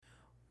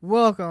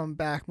Welcome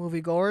back,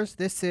 moviegoers.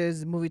 This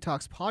is Movie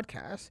Talks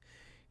Podcast.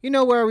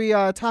 Where we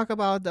talk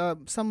about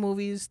some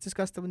movies,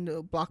 discuss the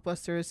new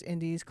blockbusters,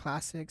 indies,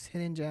 classics,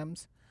 hidden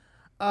gems.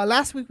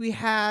 Last week we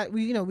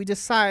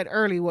decided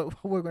early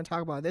what we're going to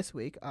talk about this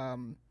week,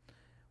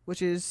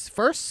 which is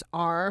first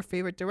our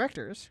favorite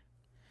directors.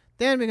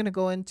 Then we're going to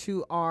go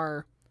into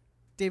our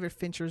David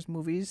Fincher's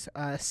movies,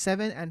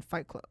 Seven and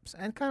Fight Clubs,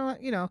 and kind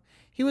of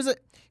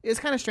it's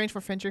kind of strange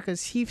for Fincher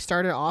because he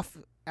started off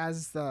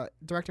as the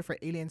director for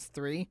Aliens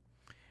 3,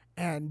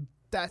 and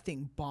that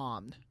thing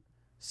bombed.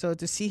 So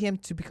to see him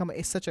to become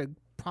such a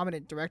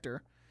prominent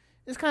director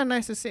is kind of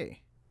nice to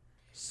see.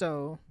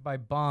 So by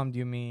bombed,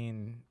 you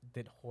mean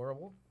did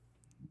horrible?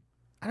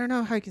 I don't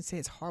know how you can say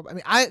it's horrible. I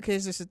mean,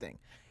 because this is the thing.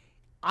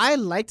 I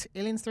liked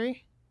Aliens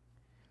 3,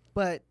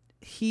 but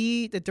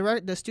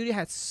the studio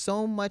had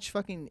so much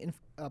fucking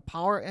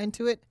power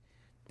into it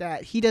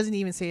that he doesn't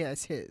even say it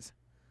as his.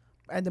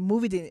 And the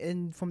movie didn't.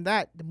 And from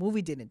that, the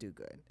movie didn't do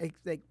good.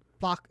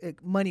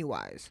 Money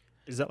wise.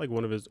 Is that like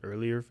one of his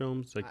earlier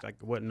films? Like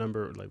what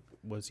number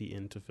was he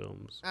into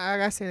films? I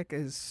gotta say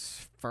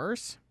his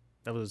first.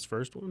 That was his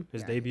first one.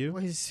 His debut.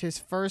 Well,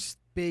 his first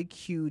big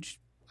huge.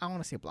 I don't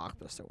want to say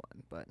blockbuster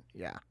one, but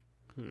yeah.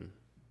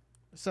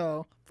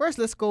 So first,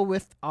 let's go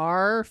with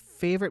our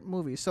favorite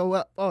movie.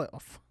 So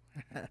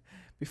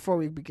before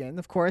we begin,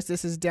 of course,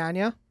 this is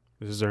Daniel.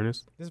 This is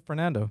Ernest. This is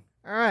Fernando.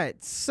 All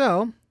right,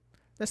 so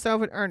let's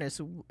start with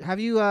Ernest. Have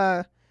you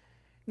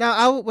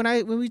now?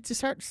 When we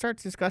start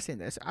discussing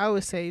this, I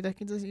always say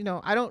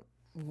I don't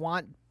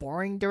want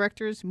boring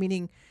directors.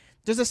 Meaning,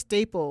 there's a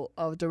staple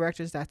of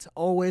directors that's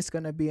always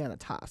gonna be on the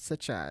top,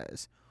 such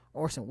as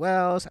Orson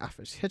Welles,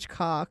 Alfred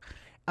Hitchcock,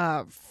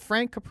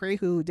 Frank Capra,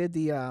 who did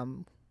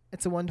the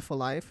It's a Wonderful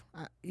Life.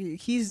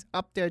 He's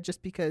up there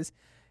just because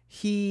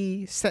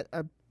he set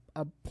a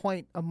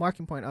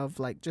marking point of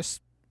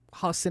just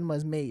how cinema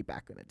is made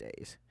back in the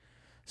days.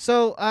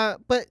 So,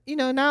 but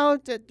now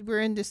that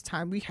we're in this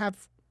time, we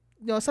have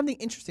something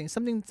interesting,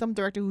 some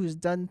director who's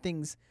done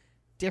things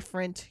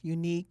different,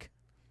 unique,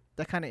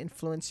 that kind of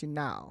influence you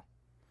now.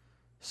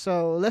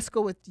 So let's go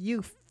with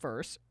you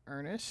first,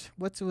 Ernest.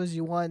 What was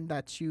your one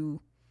that is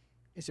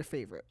your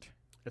favorite?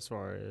 As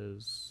far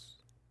as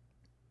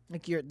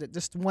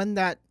just one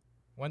that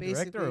one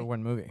director or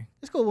one movie?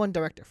 Let's go one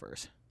director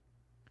first.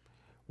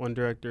 One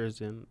director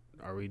is in.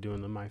 Are we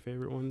doing the my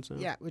favorite ones now?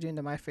 Yeah, we're doing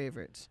the my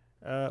favorites.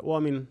 Well, I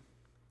mean,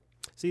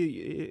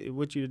 see,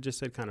 what you just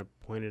said kind of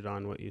pointed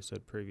on what you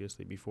said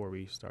previously before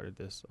we started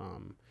this.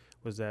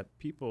 Was that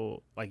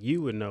people like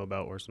you would know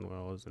about Orson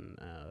Welles and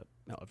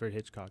Alfred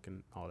Hitchcock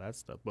and all that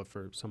stuff, but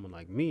for someone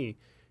like me,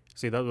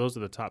 see, those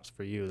are the tops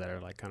for you that are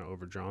kind of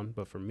overdrawn.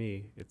 But for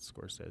me, it's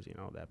Scorsese and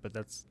all that. But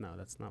that's not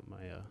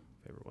my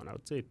favorite one. I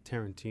would say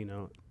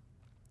Tarantino,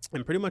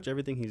 and pretty much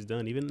everything he's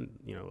done, even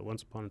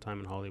Once Upon a Time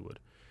in Hollywood.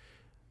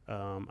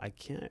 I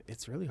can't.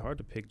 It's really hard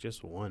to pick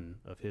just one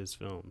of his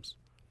films.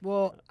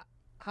 Well,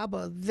 how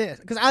about this?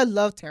 Because I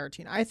love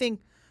Tarantino. I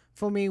think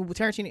for me,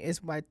 Tarantino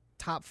is my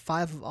top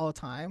 5 of all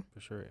time. For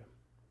sure, yeah.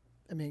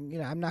 I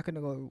mean, I'm not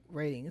gonna go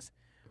ratings,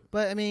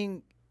 but I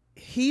mean,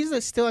 he's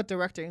still a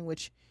director in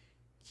which,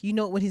 when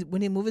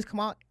the movies come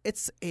out,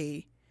 it's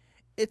an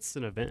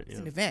event. It's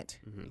an event.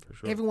 Mm-hmm, for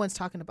sure. Everyone's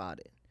talking about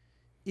it.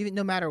 Even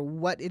no matter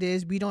what it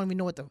is, we don't even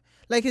know what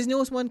his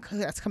newest one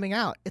that's coming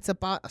out. It's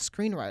about a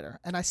screenwriter,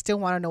 and I still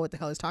want to know what the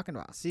hell he's talking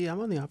about. See, I'm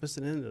on the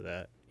opposite end of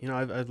that.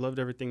 I've loved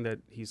everything that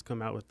he's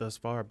come out with thus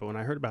far, but when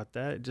I heard about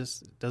that, it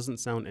just doesn't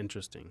sound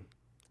interesting.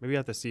 Maybe I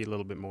have to see a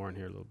little bit more and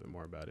hear a little bit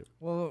more about it.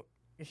 Well,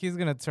 he's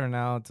gonna turn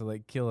out to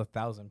kill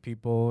 1,000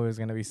 people. It's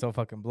gonna be so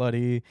fucking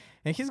bloody,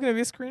 and he's gonna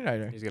be a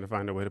screenwriter. He's gonna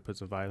find a way to put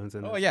some violence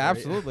in. Oh yeah,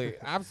 absolutely,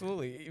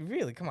 absolutely.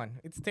 Really, come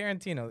on, it's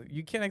Tarantino.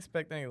 You can't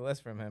expect any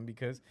less from him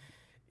because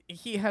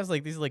he has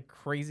these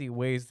crazy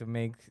ways to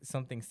make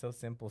something so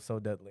simple so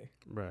deadly.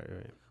 Right.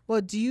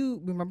 Well, do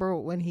you remember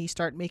when he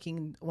started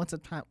making Once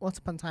Upon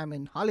a Time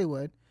in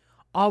Hollywood?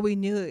 All we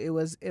knew it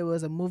was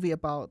a movie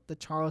about the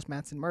Charles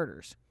Manson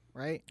murders,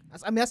 right?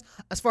 That's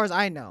as far as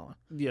I know.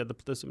 Yeah,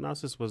 the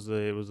synopsis was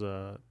it was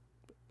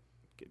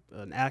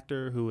an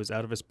actor who was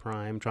out of his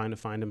prime trying to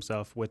find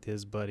himself with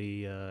his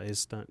buddy, his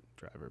stunt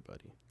driver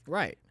buddy.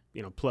 Right.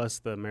 Plus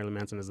the Marilyn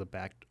Manson as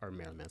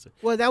Marilyn Manson.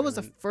 Well, that was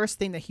the first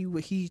thing that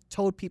he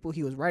told people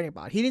he was writing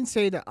about. He didn't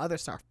say the other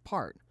stuff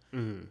part.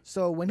 Mm-hmm.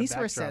 So when the he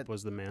first said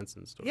was the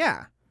Manson story.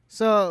 Yeah.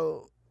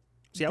 So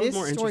see, I was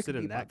more interested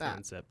in that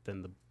concept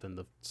than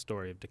the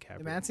story of DiCaprio.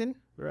 The Manson?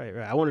 Right.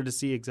 I wanted to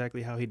see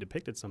exactly how he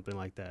depicted something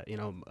like that.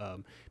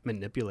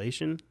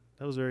 Manipulation.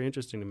 That was very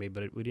interesting to me,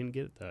 but we didn't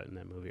get that in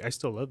that movie. I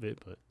still love it,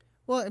 but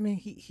well, I mean,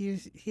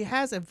 he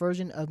has a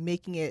version of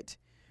making it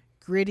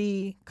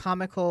gritty,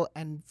 comical,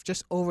 and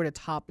just over the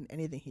top in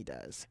anything he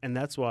does. And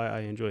that's why I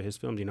enjoy his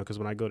films, because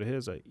when I go to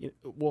his,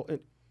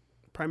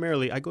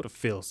 primarily I go to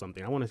feel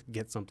something. I want to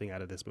get something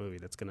out of this movie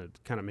that's going to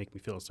kind of make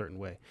me feel a certain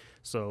way.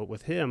 So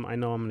with him, I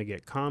know I'm going to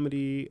get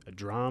comedy, a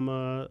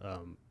drama,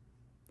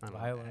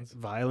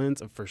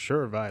 violence, for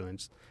sure,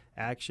 violence,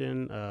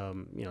 action,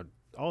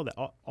 all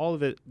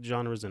of it,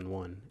 genres in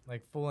one.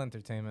 Like full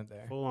entertainment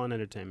there. Full on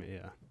entertainment,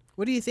 yeah.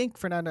 What do you think,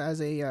 Fernando, as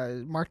a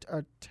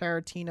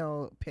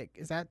Tarantino pick?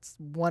 Is that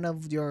one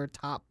of your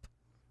top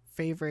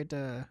favorite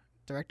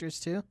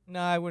directors too? No,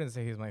 I wouldn't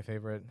say he's my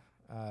favorite.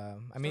 I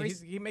mean, he's-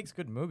 he makes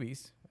good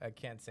movies. I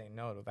can't say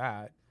no to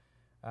that.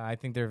 I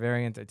think they're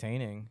very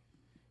entertaining.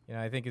 You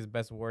know, I think his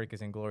best work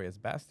is Inglourious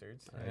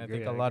Bastards. I And I agree,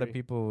 think I a lot of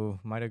agree.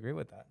 people might agree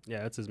with that.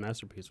 Yeah, that's his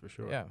masterpiece for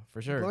sure. Yeah,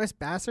 for sure. Glorious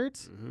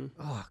Bastards. Hmm.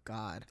 Oh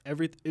God.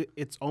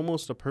 It's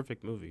almost a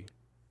perfect movie,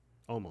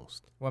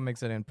 almost. What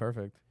makes it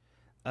imperfect?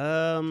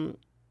 Man,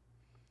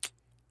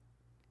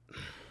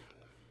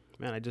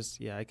 I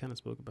kind of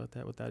spoke about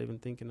that without even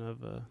thinking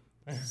of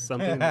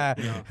something.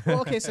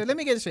 Well, okay, so let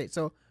me get it straight.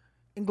 So,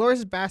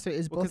 Inglourious Bastard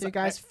is Well, both 'cause your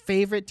guys'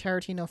 favorite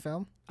Tarantino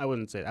film. I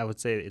wouldn't say. I would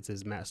say it's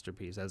his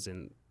masterpiece, as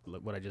in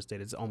what I just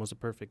did. It's almost a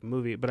perfect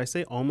movie, but I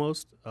say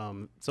almost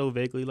so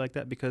vaguely like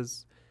that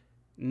because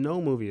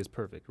no movie is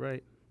perfect,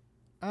 right?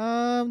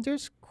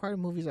 There's quite a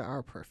movies that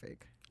are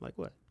perfect. Like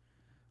what?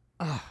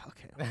 Oh,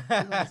 okay.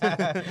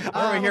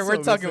 Over here, we're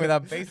also talking missing-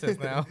 without basis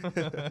now.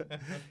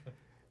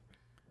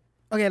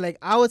 Okay, like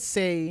I would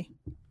say,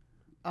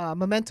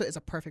 Memento is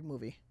a perfect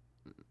movie.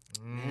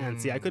 Man,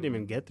 see, I couldn't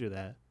even get through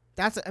that.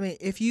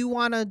 If you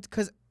wanna,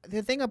 because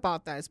the thing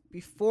about that is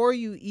before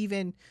you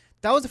even,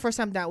 that was the first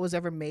time that was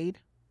ever made,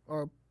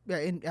 or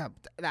that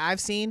I've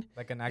seen.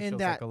 Like an actual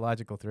that-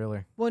 psychological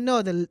thriller. Well,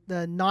 no,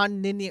 the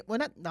non-linear, well,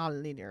 not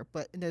non-linear,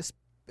 but in this,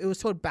 it was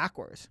told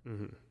backwards.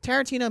 Hmm.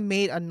 Tarantino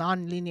made a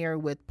non-linear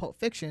with Pulp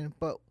Fiction,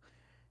 but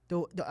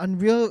the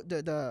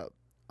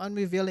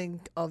unrevealing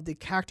of the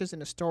characters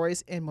and the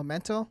stories in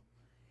Memento,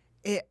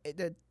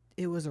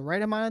 it was the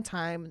right amount of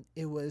time.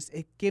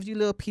 It gives you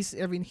little pieces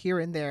every here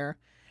and there,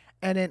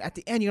 and then at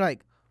the end you're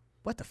like,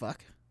 what the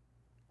fuck,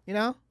 you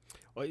know?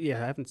 Well,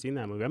 yeah, I haven't seen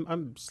that movie.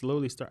 I'm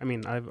slowly I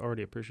mean, I've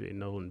already appreciated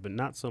Nolan, but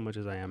not so much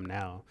as I am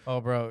now. Oh,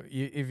 bro,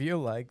 if you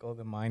like all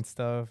the mind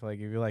stuff, like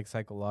if you like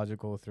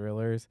psychological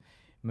thrillers,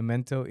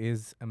 Memento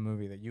is a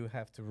movie that you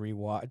have to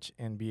rewatch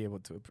and be able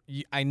to.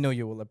 I know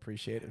you will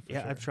appreciate it. For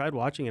Yeah, sure. I've tried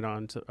watching it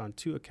on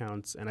two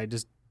accounts, and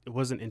it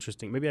wasn't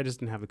interesting. Maybe I just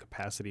didn't have the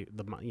capacity,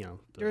 the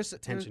There's-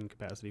 attention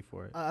capacity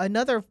for it.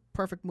 Another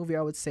perfect movie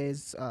I would say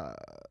is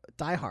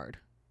Die Hard.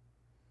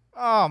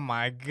 Oh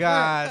my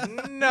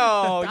God,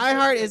 no! Die you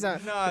Hard did is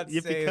a- not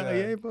say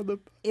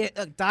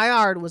that. Die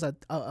Hard was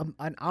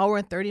an hour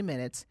and 30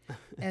 minutes,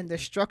 and the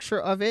structure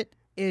of it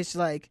is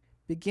like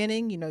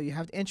beginning. You know, you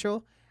have the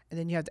intro, and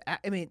then you have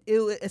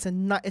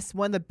the. It's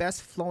one of the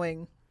best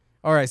flowing.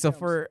 All right, so films.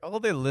 for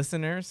all the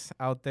listeners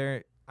out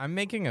there, I'm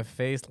making a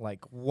face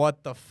like,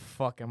 what the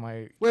fuck am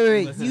I?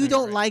 Wait! listening You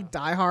don't right like now?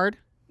 Die Hard?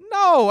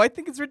 No, I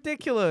think it's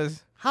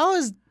ridiculous. How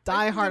is I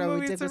Die think Hard the a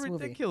movie is ridiculous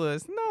movie?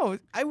 ridiculous. No,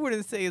 I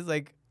wouldn't say it's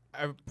like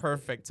a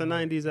perfect. It's a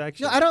movie. 90s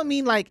action. No, I don't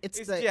mean like it's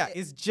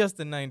It's just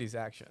a 90s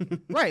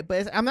action. right,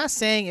 but I'm not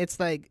saying it's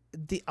like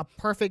a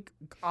perfect,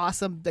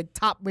 awesome, like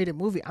top rated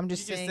movie. I'm You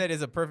just just saying said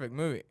it's a perfect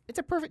movie. it's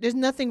a perfect.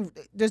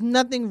 There's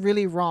nothing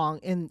really wrong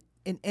in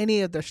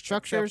any of the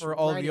structures. Except for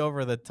all writing. the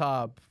over the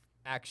top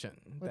action.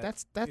 Well,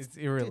 that's that's it's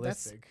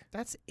irrealistic.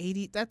 That's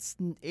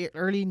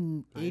early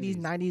 80s 90s.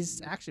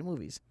 90s action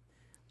movies.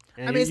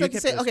 And I mean, it's like to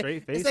kept say, a okay,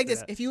 straight face it's like to this.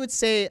 that. If you would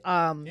say,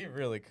 He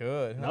really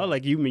could. No,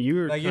 like you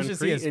were like you should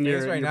see his concrete in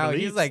face your, right your now.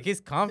 beliefs. He's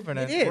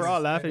confident. It is. We're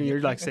all laughing. You're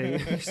like saying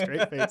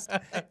straight face.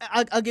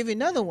 I'll give you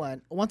another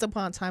one. Once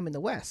Upon a Time in the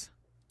West.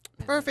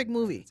 Perfect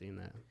movie. Seen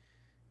that?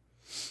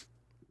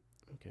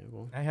 Okay,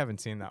 well, I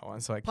haven't seen that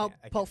one, so I Pulp,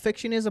 can't. I Pulp can't.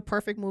 Fiction is a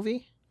perfect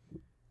movie.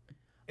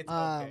 It's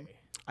um, okay.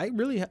 I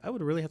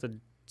would really have to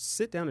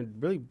sit down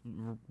and really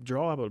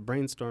draw up a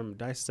brainstorm,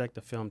 dissect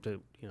the film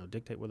to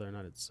dictate whether or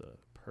not it's a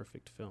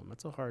perfect film.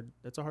 That's a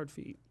hard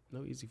feat.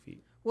 No easy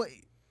feat. Well,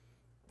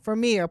 for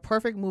me, a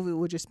perfect movie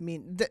would just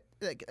mean that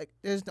like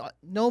there's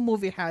no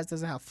movie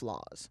doesn't have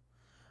flaws,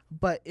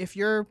 but if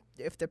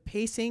the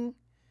pacing,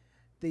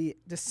 the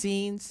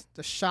scenes,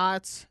 the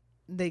shots,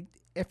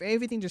 if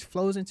everything just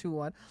flows into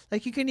one,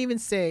 like you can even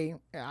say,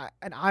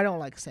 and I don't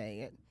like saying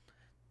it,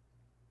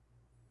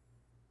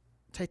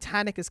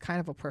 Titanic is kind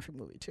of a perfect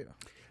movie too.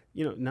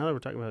 Now that we're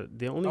talking about it,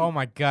 the only Oh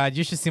my God,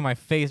 you should see my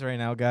face right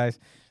now, guys.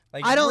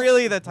 Like, I don't-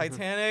 really, the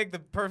Titanic, the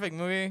perfect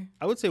movie.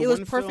 I would say It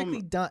one was perfectly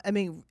film, done. I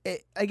mean,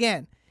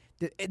 again,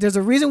 there's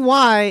a reason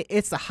why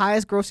it's the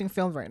highest grossing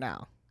film right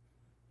now.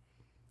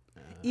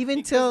 Even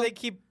Because till they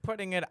keep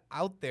putting it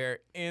out there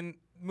in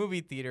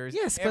movie theaters.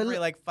 Yes, but every look-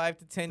 like 5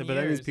 to 10 but years.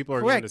 that means people are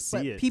going correct, to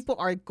but see it. people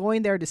are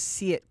going there to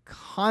see it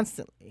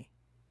constantly.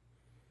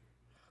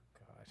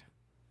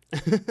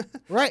 God.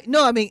 Right?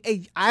 No, I mean,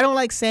 I don't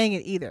like saying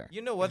it either.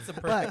 You know what's the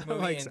perfect movie?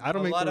 Like, and I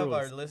don't a make lot the of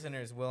our rules.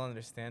 listeners will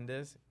understand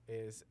this.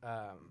 Is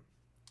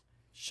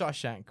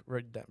Shawshank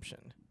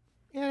Redemption.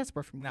 Yeah, that's a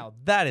perfect movie. Now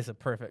that is a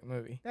perfect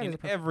movie That is in a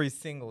perfect- every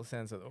single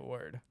sense of the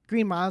word.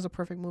 Green Mile is a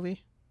perfect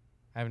movie.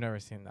 I've never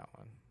seen that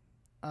one.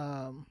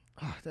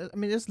 I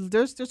mean,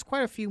 there's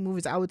quite a few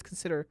movies I would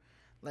consider,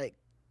 like,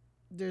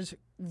 there's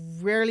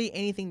rarely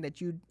anything that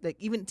you like.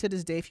 Even to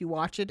this day, if you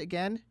watch it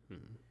again,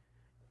 Mhm.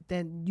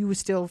 then you would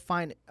still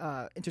find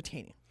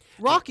entertaining.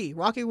 Rocky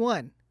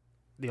 1.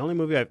 The only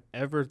movie I've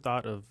ever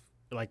thought of,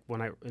 like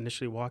when I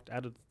initially walked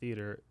out of the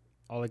theater,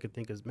 all I could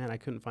think is, man, I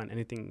couldn't find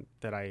anything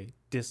that I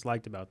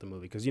disliked about the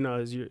movie. Because, you know,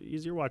 as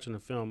you're watching a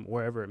film,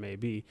 wherever it may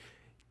be,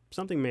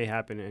 something may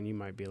happen and you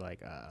might be like,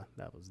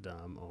 that was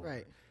dumb. Or,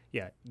 Right.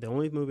 Yeah, the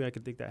only movie I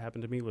could think that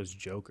happened to me was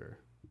Joker.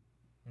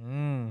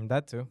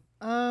 That too.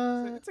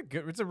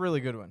 It's a really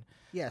good one.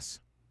 Yes.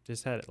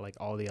 Just had like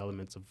all the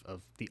elements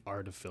of the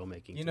art of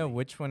filmmaking. You know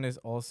which one is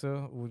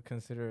also would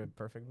consider a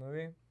perfect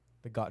movie?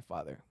 The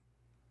Godfather.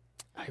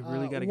 I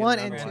really got to get one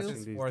around and to two. watching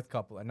His these. fourth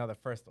couple. No, the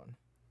first one.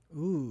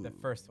 Ooh. The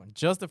first one.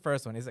 Just the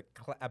first one is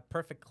a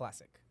perfect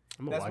classic.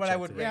 I'm gonna That's watch what I that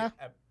would today. rate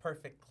Yeah. a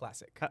perfect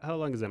classic. How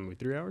long is that movie?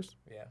 3 hours?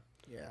 Yeah.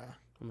 Yeah.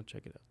 I'm gonna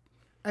check it out.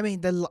 I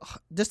mean,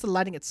 just the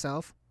lighting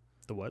itself,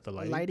 The what? The the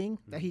lighting? lighting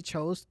that he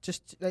chose.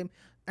 Just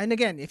and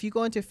again, if you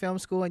go into film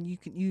school and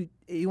you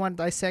want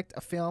to dissect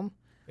a film,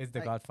 It's The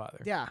Like, Godfather.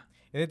 yeah.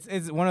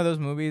 It's one of those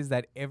movies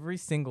that every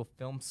single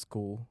film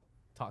school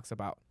talks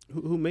about.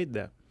 Who made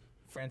that?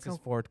 Francis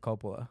Ford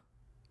Coppola.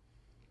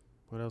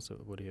 What else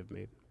would he have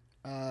made?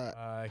 He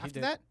After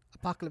did, that,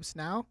 Apocalypse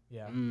Now.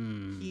 yeah.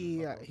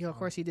 He of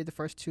course he did the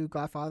first two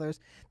Godfathers.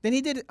 Then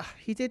he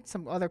did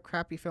some other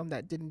crappy film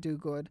that didn't do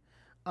good.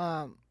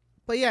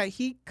 But yeah,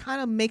 he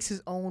kind of makes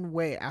his own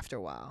way after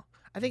a while.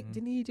 I think Mhm.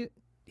 didn't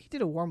he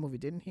did a war movie,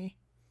 didn't he?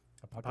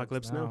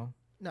 Apocalypse Now.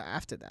 No,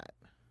 after that.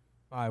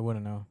 I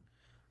wouldn't know.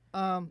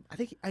 I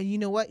think you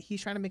know what?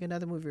 He's trying to make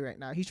another movie right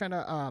now. He's trying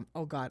to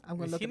oh god, I'm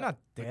gonna Is look he it not up.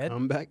 dead?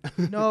 Comeback.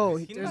 No,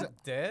 Is he there's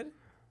not dead?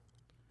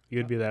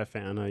 You'd be that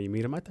fan. You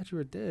meet him. I thought you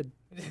were dead.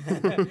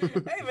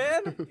 Hey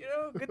man,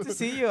 good to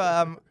see you.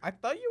 I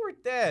thought you were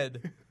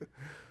dead.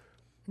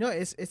 no,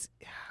 it's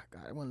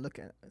God, I want to look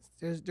at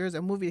it. There's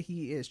a movie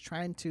he is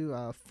trying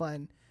to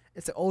fund.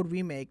 It's an old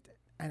remake,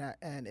 and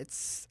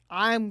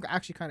I'm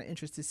actually kind of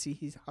interested to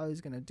see how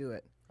he's gonna do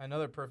it.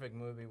 Another perfect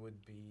movie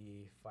would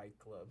be Fight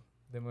Club,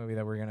 the movie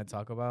that we're gonna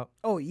talk about,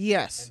 Oh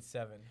yes. and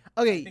Seven.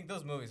 Okay, I think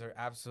those movies are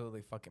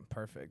absolutely fucking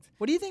perfect.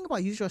 what do you think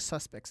about Usual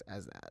Suspects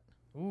as that?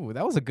 Ooh,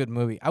 that was a good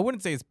movie. I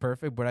wouldn't say it's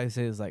perfect, but I'd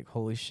say it's like,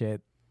 holy shit,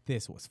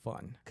 this was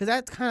fun. Because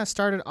that kind of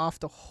started off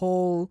the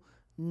whole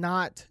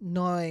not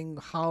knowing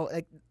how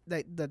like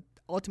the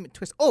ultimate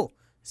twist. Oh,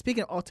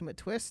 speaking of ultimate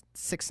twist,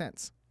 Sixth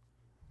Sense.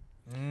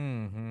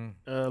 Mm-hmm.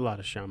 A lot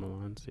of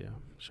Shyamalans. Yeah,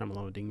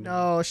 Shyamalan Ding.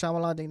 No,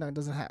 Shyamalan Ding Dong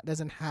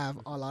doesn't have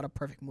a lot of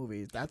perfect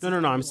movies. That's No. the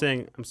I'm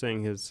only one.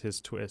 saying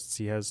his twists.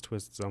 He has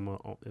twists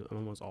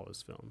almost all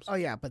his films. Oh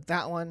yeah, but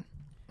that one.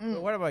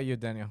 But what about you,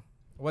 Daniel?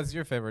 What's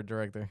your favorite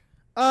director?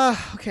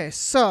 Okay,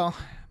 so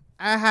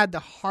I had the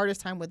hardest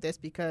time with this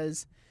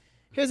because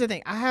here's the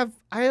thing.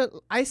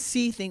 I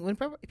see things when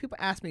people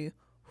ask me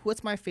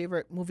what's my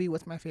favorite movie,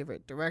 what's my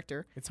favorite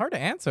director. It's hard to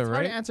answer, It's right?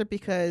 hard to answer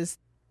because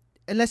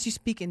unless you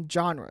speak in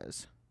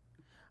genres.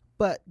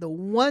 But the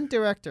one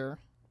director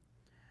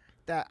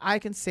that I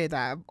can say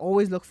that I've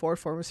always looked forward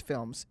for his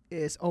films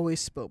is always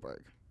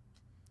Spielberg.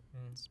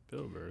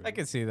 Spielberg. I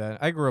can see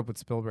that. I grew up with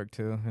Spielberg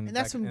too, And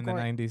that's in from the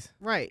going- 90s.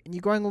 Right. And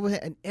you're going over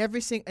it and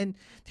and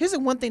here's the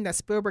one thing that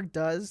Spielberg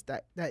does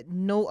that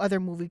no other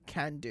movie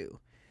can do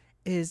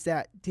is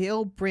that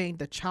they'll bring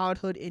the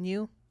childhood in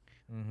you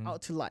Mm-hmm.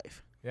 out to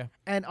life. Yeah.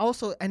 And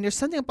also, and there's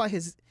something about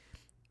his,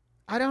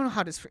 I don't know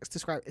how to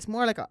describe it. It's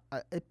more like a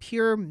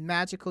pure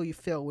magical you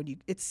feel when you,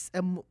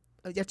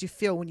 that you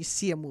feel when you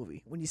see a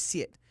movie, when you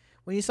see it.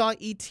 When you saw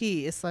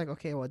E.T., it's like,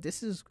 okay, well,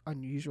 this is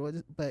unusual,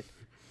 but,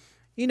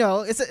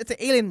 it's an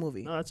alien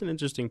movie. No, that's an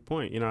interesting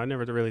point. I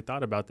never really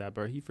thought about that,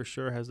 but he for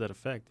sure has that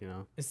effect.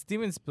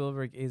 Steven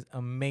Spielberg is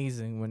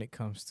amazing when it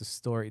comes to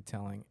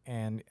storytelling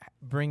and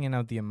bringing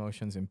out the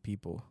emotions in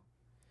people.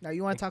 Now,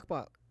 you want to talk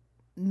about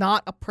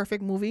not a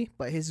perfect movie,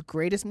 but his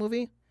greatest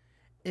movie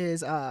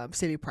is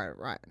Saving Private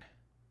Ryan.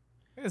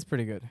 It's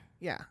pretty good.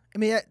 Yeah, I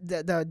mean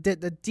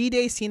the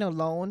D-Day scene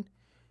alone.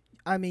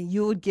 I mean,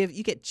 you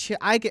get chill.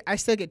 I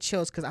still get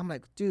chills because I'm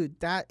like, dude,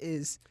 that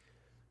is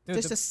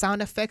just the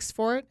sound effects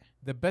for it.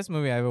 The best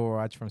movie I ever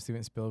watched from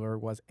Steven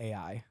Spielberg was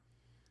AI,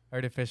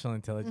 Artificial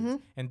Intelligence.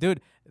 Mm-hmm. And dude,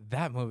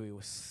 that movie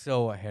was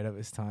so ahead of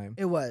his time.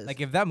 It was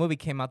Like if that movie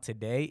came out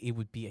today, it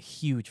would be a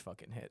huge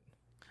fucking hit.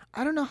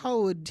 I don't know how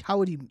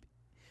would he.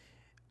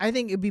 I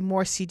think it'd be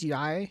more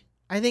CGI.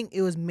 I think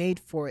it was made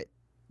for it,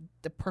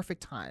 the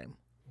perfect time.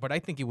 But I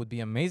think it would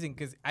be amazing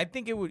because I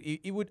think it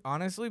would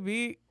honestly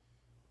be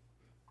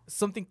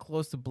something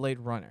close to Blade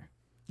Runner.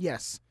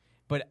 Yes.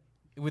 But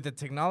with the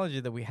technology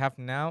that we have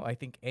now, I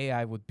think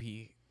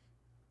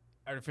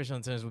artificial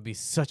intelligence would be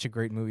such a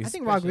great movie. I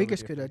think especially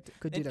Rodriguez with your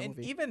could do that and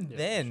movie. even Yeah,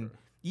 then, for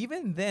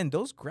even then,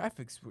 those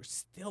graphics were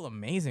still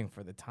amazing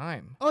for the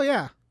time. Oh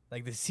yeah.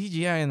 Like the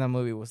CGI in that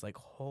movie was like,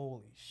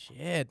 holy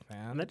shit,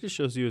 man. And that just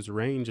shows you his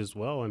range as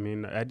well. I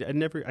mean, I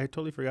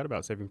totally forgot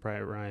about Saving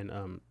Private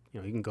Ryan. He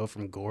can go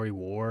from gory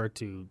war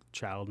to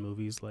child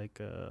movies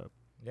like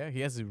Yeah, he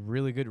has a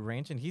really good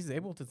range, and he's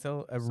able to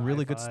tell a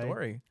really good Sci-fi.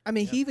 story. I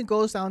mean, he even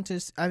goes down to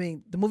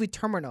the movie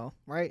Terminal,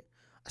 right?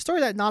 A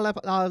story that not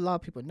a lot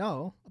of people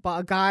know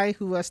about a guy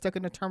who was stuck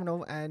in a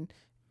terminal and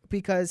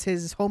because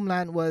his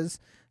homeland was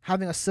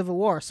having a civil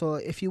war. So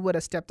if he would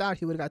have stepped out,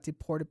 he would have got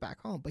deported back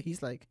home. But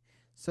he's like,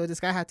 so this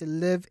guy had to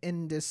live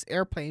in this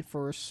airplane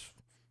for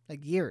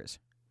like years.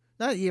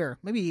 not a year,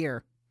 maybe a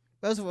year.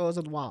 That was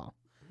a while.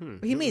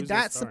 But he made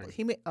that.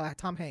 He made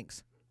Tom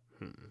Hanks.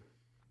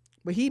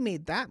 But he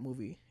made that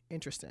movie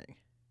interesting.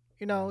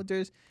 You know,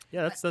 there's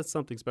that's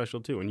something special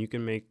too. When you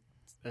can make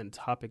a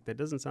topic that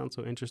doesn't sound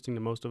so interesting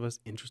to most of us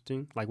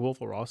interesting, like Wolf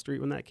of Wall Street.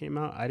 When that came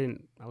out,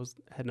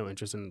 had no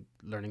interest in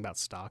learning about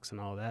stocks and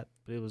all that,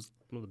 but it was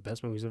one of the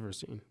best movies I've ever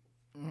seen.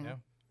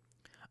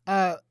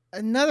 Yeah.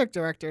 Another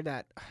director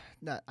that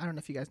I don't know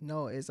if you guys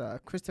know is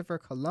Christopher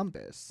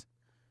Columbus.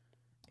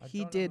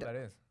 He did. Know who that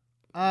is.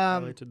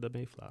 Highlighted the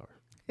Mayflower.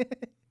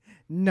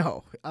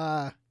 No.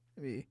 I'll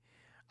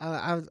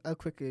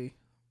quickly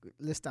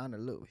list down the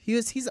loop.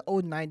 He's an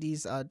old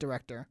 '90s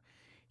director.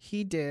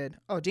 He did.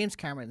 Oh, James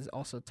Cameron is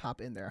also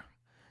top in there.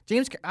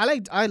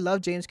 I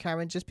love James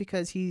Cameron just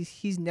because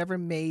he's never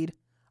made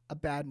a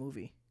bad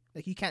movie.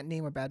 Like, you can't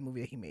name a bad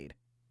movie that he made.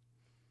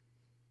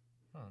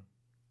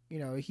 You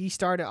know, he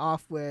started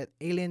off with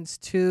Aliens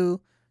 2,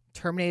 the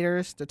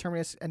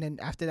Terminators, and then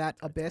after that,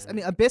 Abyss. I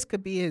mean, Abyss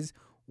could be his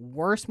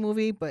worst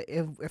movie, but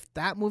if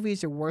that movie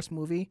is your worst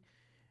movie,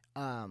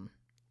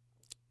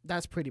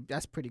 that's pretty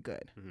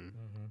good.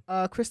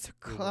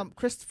 Christopher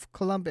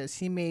Columbus,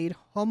 he made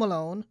Home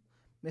Alone,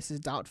 Mrs.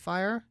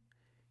 Doubtfire.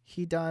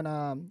 He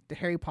done the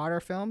Harry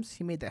Potter films.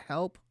 He made The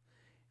Help.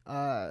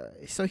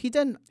 So he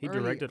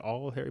directed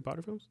all Harry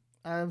Potter films.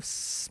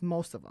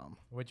 Most of them.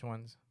 Which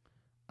ones?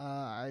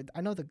 I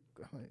know the.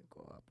 Let me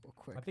go up real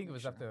quick. I think it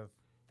was up to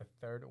the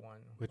third one.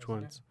 Which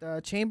ones?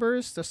 The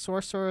Chambers, The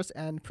Sorcerers,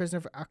 and Prisoner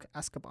of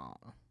Azkaban.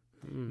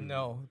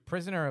 No,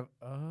 Prisoner of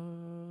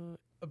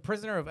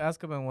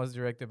Azkaban was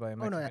directed by a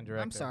Mexican director.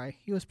 I'm sorry.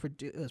 It was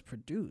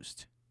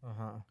produced.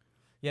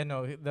 Yeah,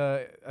 no,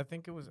 I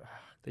think it was.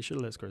 They should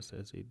have let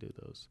Scorsese do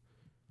those.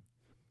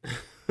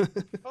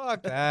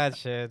 Fuck that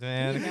shit,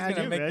 man. He's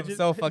gonna make them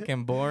so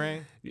fucking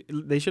boring.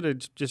 They should have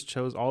just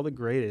chose all the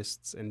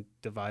greatest and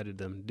divided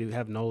them.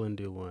 Have Nolan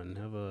do one.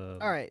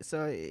 All right,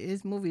 so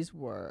his movies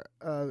were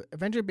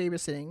Avenger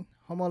Babysitting,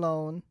 Home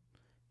Alone.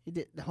 He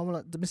did Home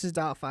Alone, The Mrs.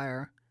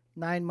 Doubtfire,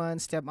 9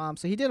 Months, Stepmom.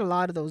 So he did a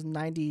lot of those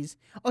 '90s.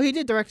 Oh, he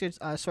did directed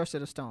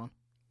Sorcerer's Stone.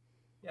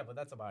 Yeah, but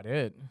that's about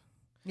it.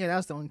 Yeah, that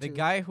was the one too. The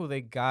guy who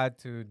they got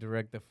to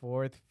direct the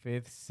 4th,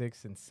 5th,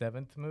 6th, and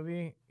 7th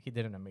movie, he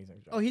did an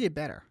amazing job. Oh, he did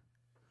better.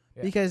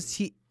 Yeah. Because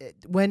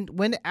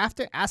when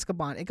after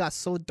Azkaban, it got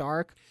so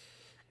dark,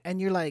 and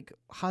you're like,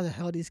 how the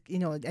hell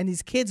and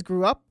these kids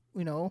grew up,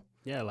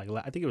 Yeah, like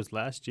I think it was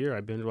last year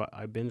I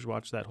binge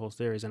watched that whole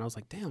series, and I was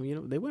like,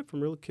 damn, they went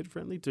from real kid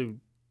friendly to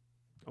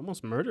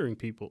almost murdering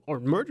people.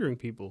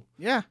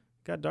 Yeah,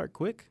 got dark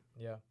quick.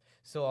 Yeah.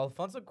 So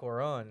Alfonso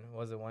Cuarón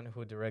was the one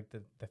who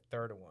directed the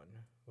third one,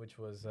 which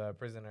was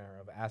Prisoner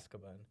of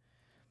Azkaban.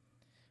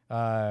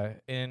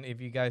 And if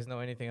you guys know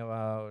anything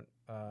about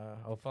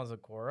Alfonso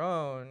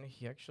Cuarón,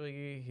 he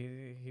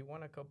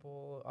won a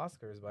couple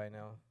Oscars by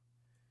now.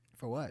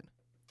 For what?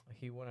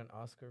 He won an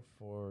Oscar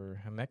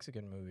for a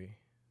Mexican movie.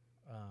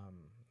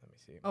 Let me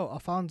see. Oh,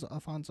 Alfonso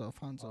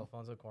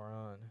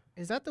Cuarón.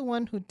 Is that the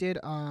one who did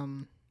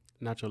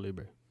Nacho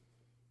Libre.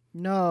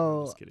 No.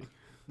 I'm just kidding.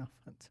 No,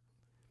 Alfonso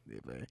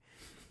Libre.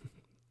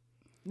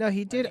 No,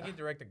 he did. I think he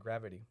directed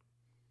Gravity.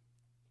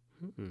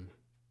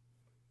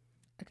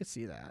 I could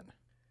see that.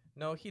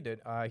 No, he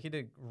did. He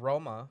did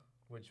Roma,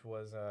 which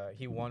was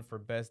he won for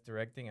best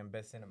directing and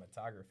best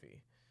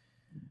cinematography.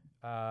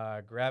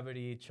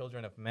 Gravity,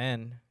 Children of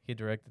Men, he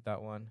directed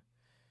that one.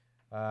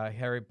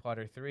 Harry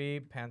Potter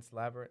 3, Pan's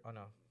Labyrinth. Oh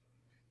no,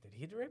 did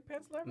he direct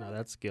Pan's Labyrinth? No,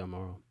 that's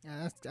Guillermo.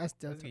 Yeah, that's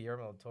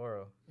Guillermo del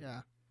Toro.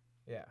 Yeah.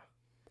 Yeah.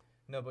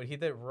 No, but he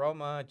did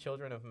Roma,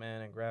 Children of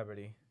Men, and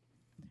Gravity,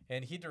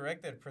 and he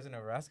directed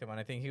Prisoner of Azkaban.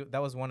 I think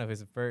that was one of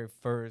his very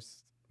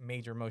first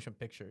major motion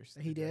pictures.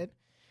 He did.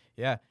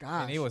 Yeah.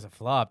 Gosh. And he was a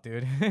flop,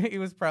 dude. He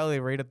was probably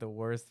rated the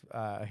worst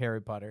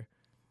Harry Potter.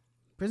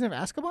 Prisoner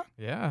of Azkaban?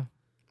 Yeah.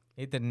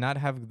 It did not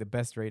have the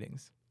best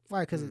ratings.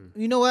 Why? Because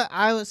you know what?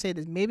 I would say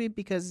this maybe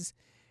because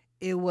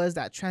it was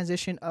that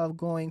transition of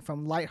going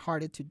from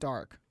lighthearted to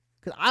dark.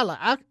 Because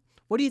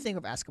what do you think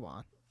of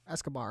Azkaban?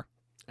 Azkaban.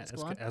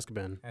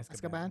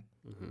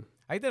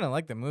 I didn't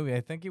like the movie.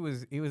 I think it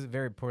was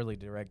very poorly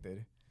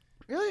directed.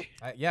 Really?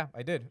 Yeah,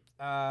 I did.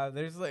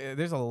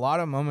 There's a lot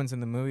of moments in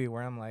the movie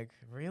where I'm like,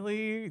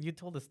 really? You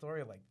told the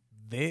story like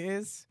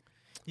this?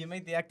 You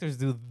made the actors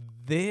do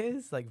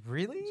this? Like,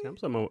 really? See,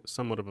 I'm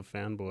somewhat of a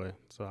fanboy,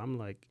 so I'm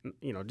like,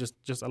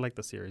 just I like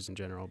the series in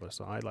general, but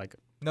so I like.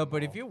 No,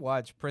 but if you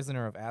watch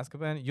Prisoner of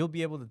Azkaban, you'll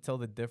be able to tell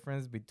the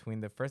difference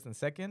between the first and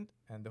second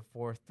and the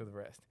fourth to the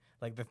rest.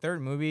 Like the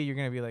third movie, you're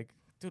gonna be like,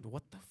 dude,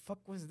 what the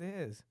fuck was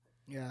this?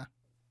 Yeah.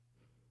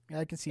 Yeah,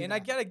 I can see. And I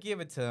gotta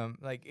give it to him.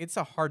 Like, it's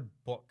a hard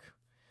book.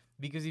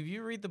 Because if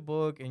you read the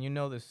book and you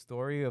know the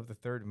story of the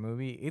third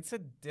movie, it's a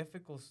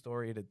difficult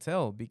story to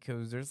tell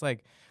because there's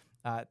like,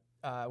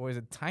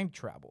 time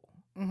travel.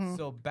 Mm-hmm.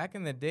 So back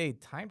in the day,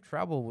 time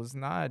travel was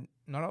not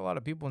a lot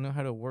of people knew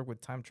how to work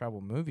with time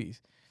travel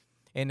movies.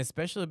 And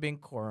especially being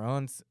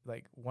Cuarón's,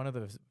 like, one of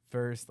the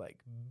first, like,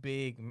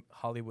 big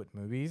Hollywood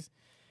movies,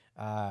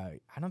 I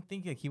don't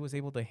think he was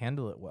able to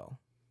handle it well.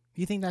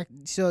 Do you think that?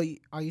 So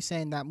are you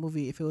saying that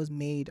movie, if it was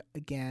made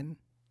again,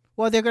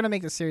 well, they're gonna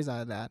make a series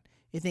out of that?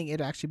 You think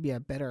it'd actually be a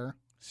better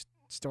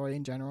story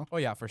in general? Oh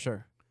yeah, for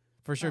sure,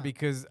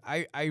 because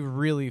I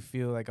really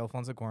feel like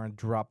Alfonso Cuarón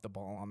dropped the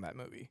ball on that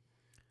movie.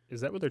 Is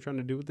that what they're trying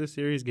to do with this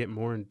series? Get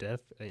more in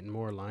depth and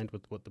more aligned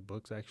with what the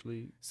books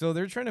actually. So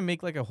they're trying to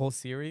make like a whole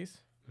series.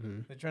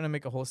 Mm-hmm. They're trying to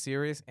make a whole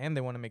series, and they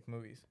want to make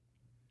movies.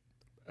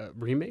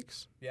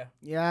 Remakes? Yeah.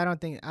 Yeah, I don't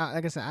think.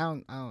 Like I said, I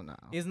don't know.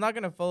 It's not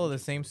gonna follow the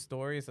same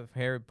stories of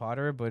Harry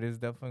Potter, but it's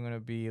definitely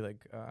gonna be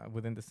like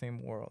within the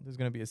same world. There's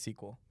gonna be a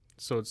sequel.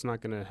 So it's not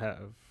going to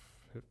have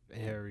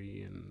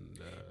Harry and.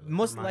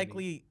 Most Hermione.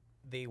 likely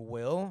they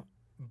will,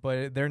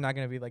 but they're not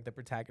gonna be like the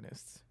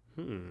protagonists.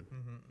 That'd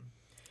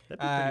be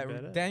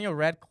pretty badass. Daniel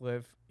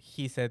Radcliffe,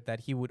 he said that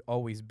he would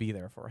always be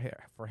there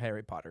for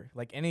Harry Potter.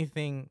 Like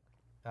anything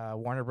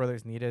Warner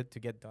Brothers needed to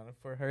get done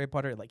for Harry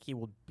Potter, like he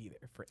will be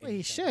there for. Well, he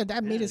anything. should.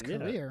 That made his Yeah.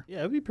 career. Yeah,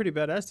 it'd be pretty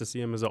badass to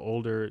see him as an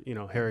older,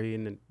 Harry,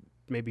 and then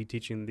maybe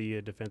teaching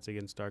the defense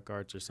against dark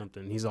arts or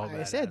something. He's all I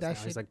badass said that now.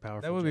 shit- He's like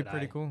powerful. That would be Jedi.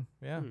 pretty cool.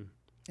 Yeah.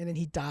 And then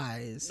he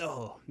dies.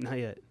 No, not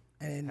yet.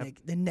 And then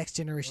like the next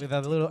generation. With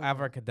that can little take over.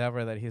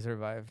 abracadabra that he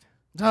survived.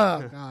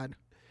 Oh God.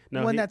 No,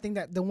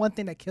 The one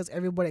thing that kills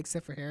everybody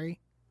except for Harry.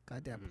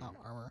 Goddamn plot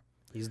armor.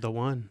 he's the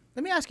one.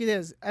 Let me ask you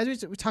this: as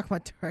we talk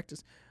about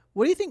directors,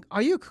 what do you think?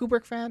 Are you a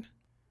Kubrick fan?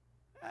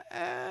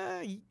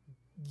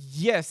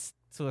 Yes,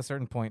 to a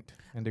certain point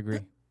and degree.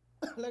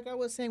 Like I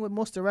was saying with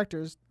most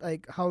directors,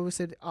 like how we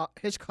said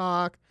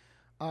Hitchcock,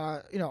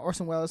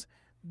 Orson Welles,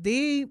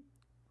 they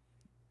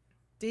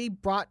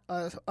brought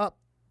us up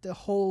the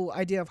whole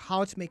idea of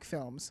how to make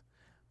films,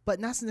 but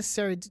not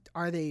necessarily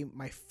are they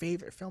my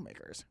favorite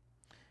filmmakers.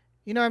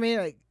 You know what I mean?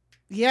 Like,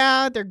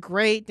 yeah, they're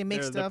great. They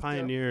make They're stuff. the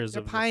pioneers.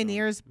 They're of the film.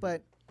 pioneers,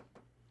 but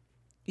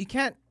you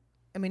can't.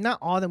 I mean, not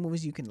all the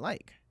movies you can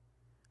like.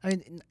 I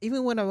mean,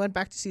 even when I went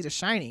back to see The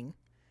Shining,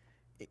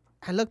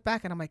 I look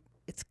back and I'm like,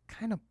 it's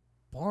kind of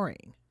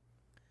boring.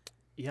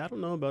 Yeah, I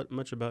don't know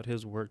much about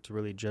his work to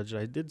really judge it.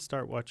 I did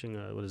start watching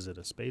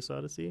A Space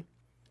Odyssey.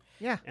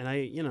 Yeah. And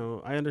I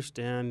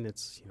understand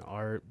it's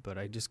art, but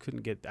I just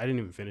couldn't get. I didn't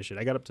even finish it.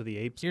 I got up to the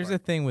apes. Here's the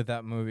thing with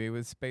that movie,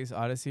 with Space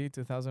Odyssey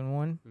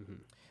 2001. Mm-hmm.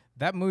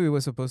 That movie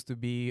was supposed to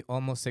be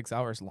almost 6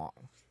 hours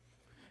long.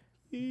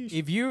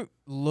 If you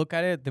look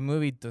at it, the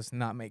movie does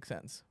not make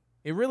sense.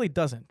 It really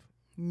doesn't.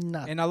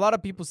 Nothing. And a lot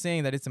of people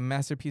saying that it's a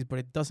masterpiece, but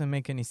it doesn't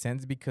make any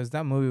sense because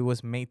that movie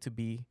was made to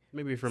be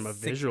Maybe from a 6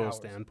 visual hours.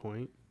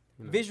 standpoint.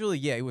 Visually,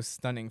 yeah, it was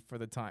stunning for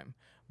the time.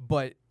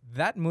 But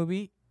that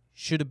movie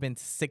should have been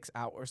 6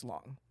 hours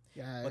long.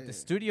 Yeah. But the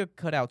studio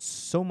cut out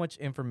so much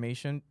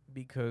information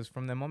because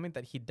from the moment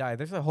that he died,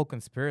 there's a whole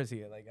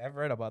conspiracy. Like, I've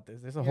read about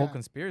this. There's a whole Yeah.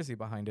 conspiracy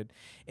behind it.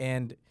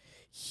 And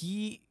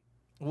he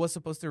was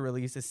supposed to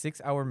release a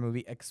 6-hour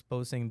movie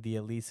exposing the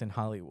elites in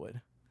Hollywood.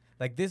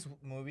 Like, this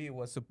movie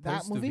was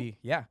supposed to be...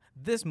 Yeah.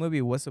 This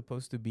movie was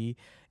supposed to be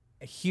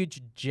a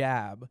huge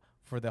jab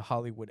for the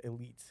Hollywood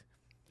elites.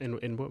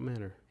 In what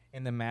manner?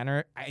 In the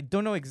manner... I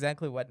don't know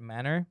exactly what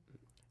manner.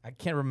 I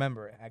can't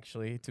remember,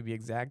 actually, to be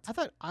exact. I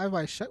thought Eyes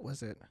Wide Shut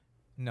was it.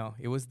 No,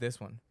 it was this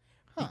one.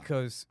 Huh.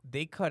 Because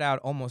they cut out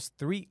almost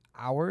 3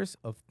 hours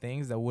of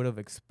things that would have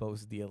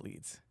exposed the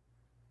elites.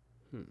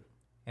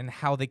 And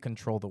how they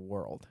control the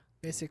world.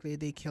 Basically,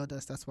 they killed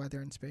us. That's why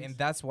they're in space. And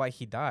that's why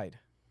he died.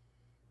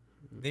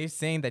 They're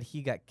saying that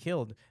he got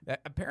killed.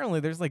 Apparently,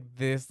 there's like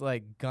this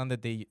like gun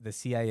that the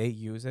CIA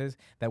uses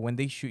that when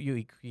they shoot you,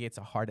 it creates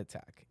a heart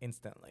attack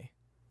instantly.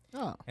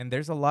 Oh. And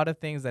there's a lot of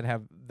things that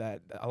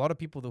a lot of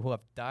people who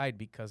have died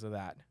because of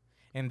that.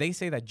 And they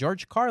say that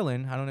George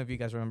Carlin, I don't know if you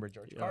guys remember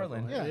George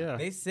Carlin. Yeah.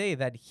 They say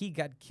that he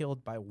got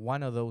killed by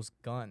one of those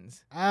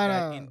guns. I that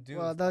don't know. induced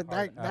Well, a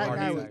heart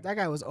attack. that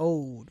guy was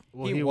old.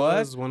 Well, he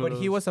was one but of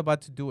he those- was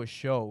about to do a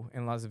show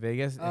in Las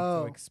Vegas and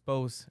Oh. to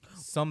expose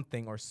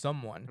something or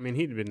someone. I mean,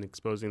 he'd been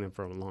exposing them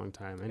for a long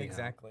time. Anyhow.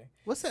 Exactly.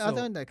 What's the So-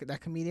 other one? That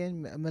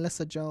comedian,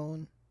 Melissa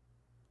Joan,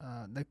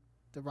 the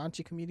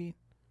raunchy comedian.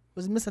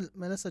 Was it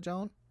Melissa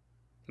Joan?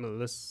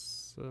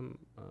 Melissa,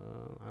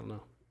 I don't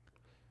know.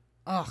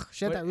 Oh,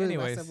 she had But that really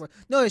anyways. messed up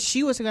voice. No,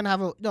 she was gonna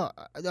have a no.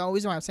 The only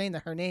reason why I'm saying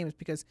that her name is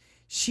because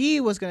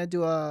she was gonna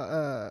do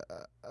a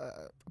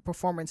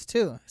performance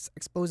too,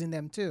 exposing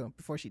them too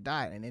before she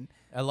died, and then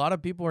A lot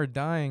of people are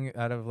dying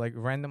out of like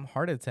random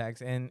heart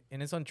attacks and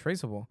it's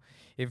untraceable.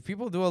 If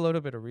people do a little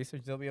bit of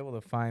research, they'll be able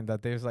to find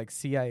that there's like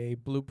CIA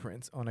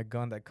blueprints on a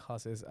gun that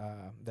causes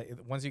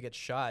once you get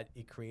shot,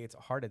 it creates a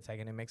heart attack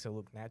and it makes it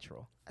look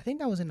natural. I think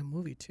that was in the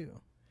movie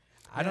too.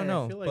 I don't Yeah,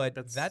 know, feel like but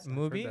that's- that I've heard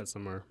movie that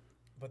somewhere.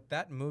 But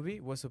that movie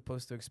was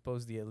supposed to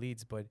expose the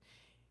elites, but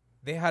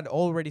they had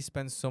already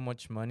spent so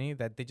much money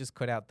that they just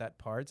cut out that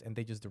part and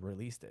they just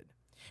released it.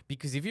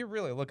 Because if you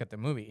really look at the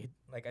movie,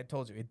 like I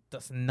told you, it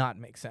does not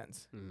make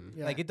sense.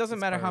 Yeah. Like it doesn't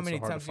That's matter why how it's so many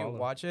hard to times you follow.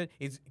 watch it,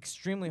 it's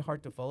extremely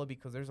hard to follow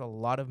because there's a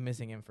lot of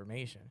missing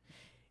information.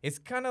 It's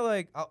kind of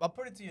like I'll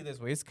put it to you this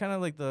way: it's kind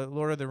of like the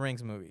Lord of the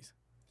Rings movies.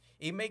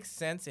 It makes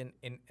sense in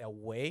a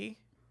way,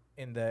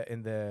 in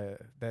the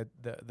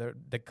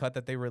cut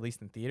that they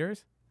released in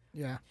theaters.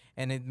 Yeah.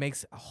 And it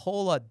makes a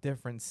whole lot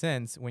different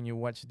sense when you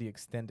watch the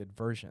extended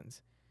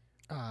versions.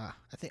 I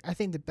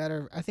think the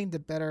better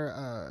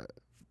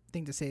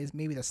thing to say is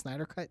maybe the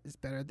Snyder cut is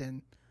better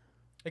than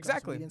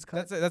Exactly. Whedon's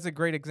cut. That's a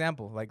great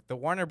example. Like the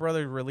Warner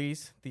Brothers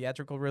release,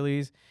 theatrical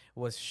release,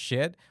 was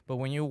shit. But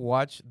when you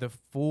watch the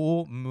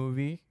full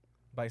movie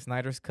by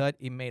Snyder's cut,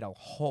 it made a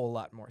whole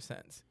lot more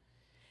sense.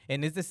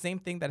 And it's the same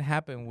thing that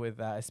happened with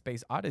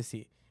Space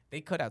Odyssey.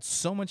 They cut out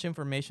so much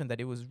information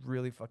that it was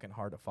really fucking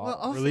hard to follow. Well,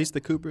 also, Release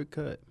the Kubrick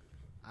cut.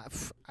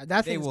 that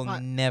They thing is will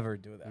fine. never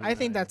do that. I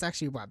think that's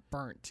actually what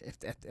burnt, if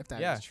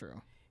that Yeah. is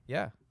true.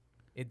 Yeah,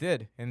 it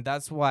did, and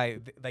that's why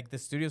like the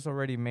studios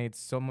already made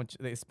so much.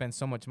 They spent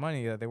so much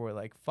money that they were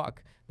like,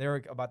 "Fuck!" They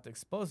were about to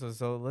expose us,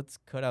 so let's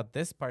cut out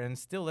this part and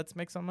still let's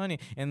make some money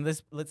and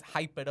let's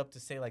hype it up to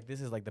say like this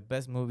is like the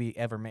best movie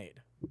ever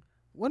made.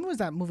 When was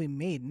that movie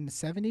made? In the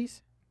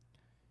 70s?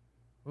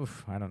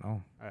 Oof, I don't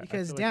know.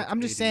 Because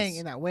I'm just saying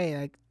in that way,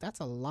 like that's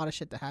a lot of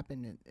shit that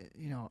happened, I at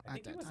think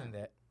it that was time. in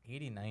the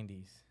 80s,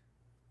 90s.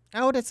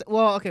 Oh, that's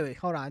well. Okay, wait,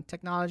 hold on.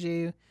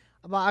 Technology,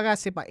 I gotta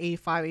say about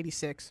 85,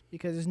 86,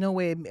 because there's no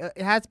way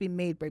it has to be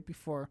made right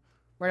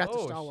after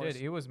Star Wars.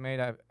 Shit, it was made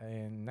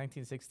in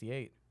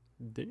 1968.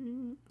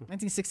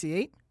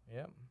 1968.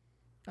 Yep.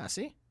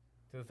 See.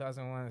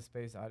 2001: A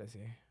Space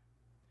Odyssey.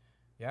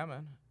 Yeah,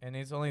 man, and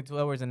it's only 2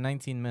 hours and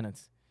 19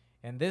 minutes,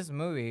 and this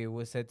movie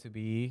was said to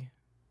be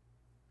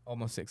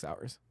almost 6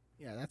 hours.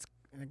 Yeah, that's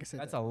like I said.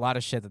 That's a lot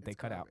of shit that they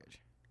cut out.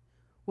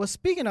 Well,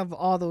 speaking of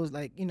all those,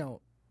 like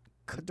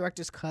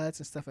director's cuts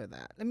and stuff like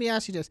that, let me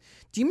ask you this: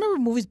 do you remember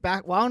movies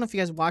back? Well, I don't know if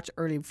you guys watched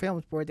early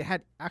films where they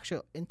had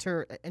actual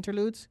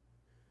interludes.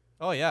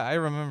 Oh yeah, I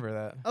remember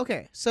that.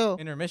 Okay, so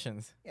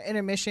Intermissions.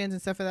 intermissions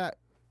and stuff like that.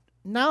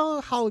 Now,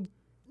 how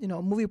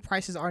movie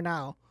prices are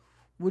now,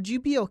 would you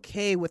be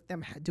okay with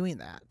them doing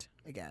that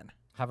again?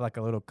 Have like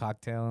a little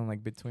cocktail in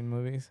like between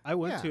movies. I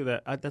went to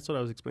that. That's what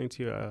I was explaining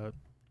to you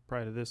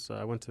prior to this.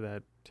 I went to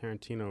that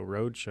Tarantino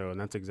Road Show, and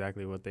that's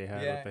exactly what they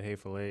had with the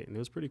Hateful Eight, and it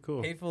was pretty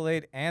cool. Hateful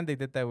Eight, and they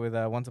did that with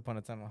Once Upon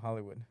a Time in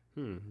Hollywood.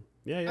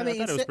 Yeah, I mean,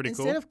 thought it was pretty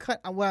cool. Instead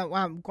of what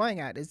I'm going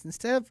at is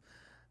instead of,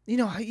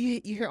 how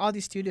you hear all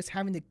these studios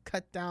having to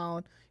cut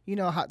down,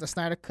 how the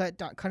Snyder cut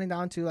cutting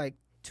down to like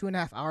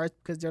 2.5 hours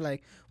because they're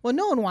like, well,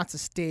 no one wants to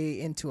stay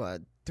into a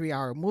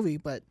 3-hour movie,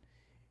 but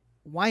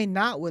why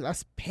not with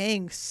us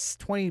paying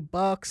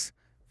 $20,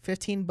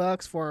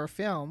 $15 for a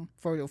film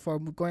for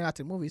going out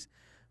to movies?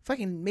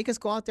 Fucking make us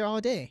go out there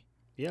all day.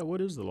 Yeah,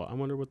 what is the law? I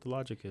wonder what the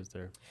logic is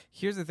there.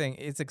 Here's the thing: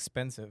 it's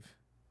expensive.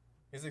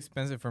 It's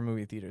expensive for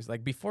movie theaters.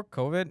 Like before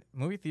COVID,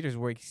 movie theaters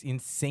were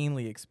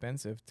insanely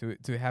expensive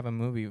to have a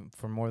movie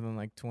for more than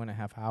like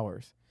 2.5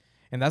 hours,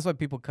 and that's why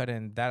people cut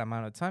in that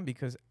amount of time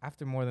because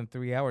after more than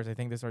 3 hours, I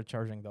think they start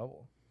charging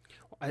double.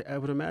 I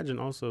would imagine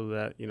also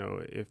that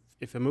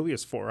if a movie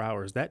is 4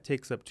 hours, that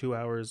takes up 2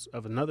 hours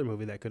of another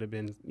movie that could have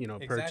been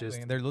Exactly, purchased.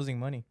 and they're losing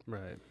money.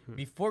 Right.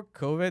 Before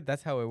COVID,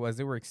 that's how it was.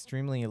 They were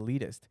extremely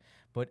elitist,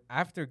 but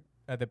after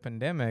the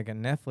pandemic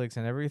and Netflix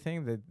and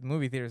everything, the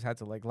movie theaters had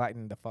to like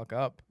lighten the fuck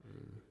up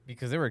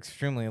because they were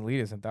extremely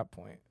elitist at that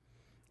point.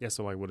 Yeah.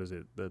 So like, what is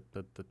it? The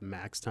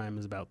max time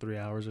is about 3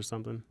 hours or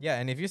something. Yeah,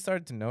 and if you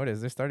started to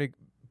notice, they started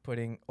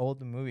putting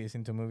old movies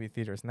into movie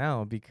theaters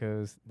now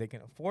because they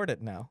can afford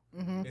it now.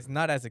 Mm-hmm. It's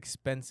not as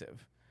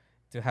expensive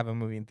to have a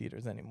movie in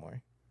theaters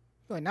anymore.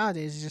 Well,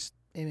 nowadays it's just,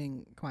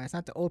 come on, it's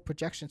not the old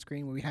projection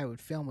screen where we had with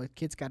film where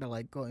kids got to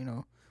like go,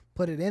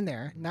 put it in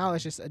there. Now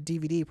it's just a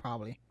DVD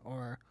probably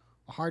or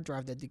a hard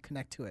drive that they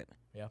connect to it.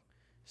 Yeah.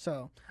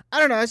 So I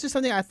don't know. It's just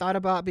something I thought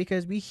about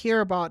because we hear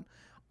about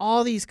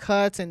all these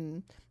cuts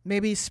and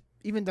maybe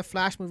even the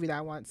Flash movie that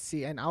I want to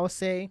see. And I will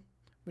say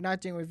we're not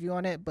doing a review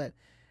on it, but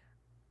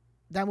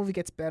that movie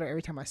gets better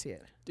every time I see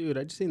it. Dude,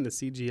 I just seen the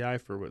CGI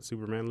for what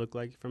Superman looked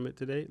like from it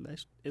today.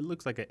 It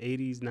looks like an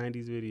 80s,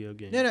 90s video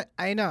game. No,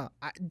 I know.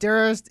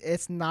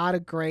 It's not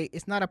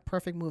a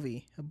perfect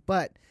movie,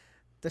 but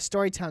the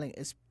storytelling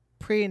is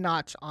pretty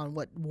notch on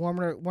what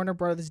Warner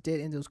Brothers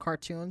did in those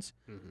cartoons.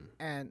 Mm-hmm.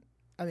 And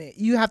I mean,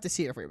 you have to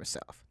see it for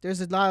yourself.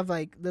 There's a lot of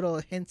like little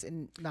hints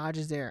and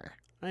nods there.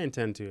 I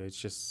intend to. It's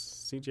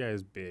just CGI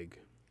is big.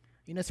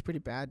 It's pretty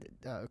bad.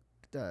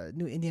 The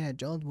new Indiana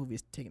Jones movie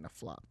is taking a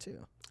flop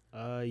too.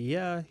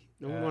 Yeah.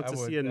 No one wants to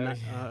see a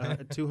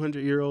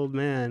 200-year-old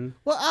man.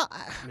 Well,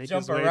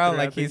 jump around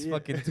like he's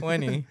fucking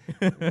 20.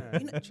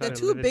 The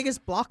two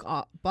biggest box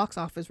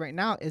office right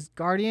now is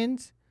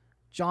Guardians,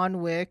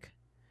 John Wick,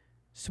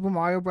 Super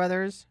Mario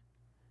Brothers.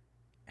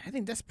 I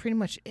think that's pretty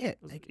much it.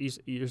 Like,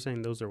 you're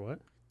saying those are what?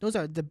 Those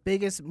are the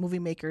biggest movie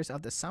makers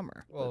of the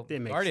summer. Well,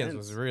 Guardians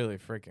was really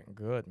freaking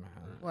good, man.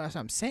 Well, that's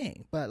what I'm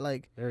saying. But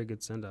like, very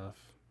good send off.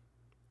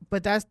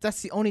 But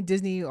that's the only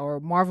Disney or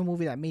Marvel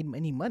movie that made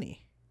any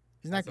money.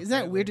 Isn't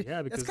that weird?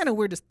 Yeah, that's kind of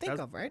weird to think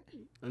of, right?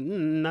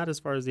 Not as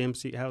far as how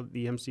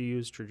the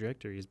MCU's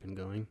trajectory has been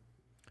going.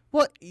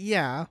 Well,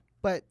 yeah,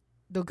 but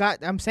the guy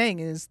I'm saying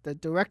is the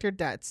director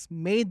that's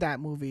made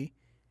that movie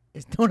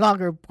is no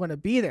longer going to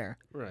be there.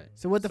 Right.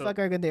 So what the fuck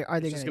are they going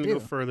to do? Just going to go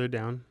further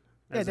down.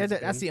 Yeah,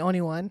 that's the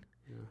only one.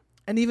 Yeah.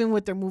 And even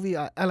with their movie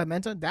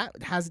Elemental, that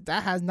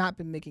has not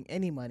been making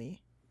any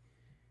money.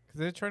 Because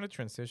they're trying to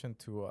transition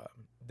to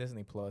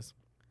Disney Plus.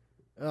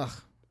 Ugh.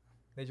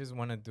 They just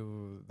want to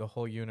do the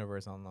whole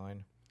universe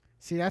online.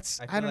 See, that's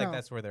I I feel don't like know.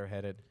 that's where they're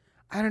headed.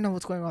 I don't know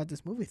what's going on with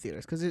this movie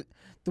theaters because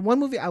the one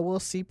movie I will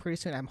see pretty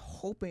soon. I'm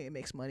hoping it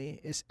makes money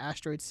is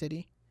Asteroid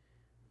City,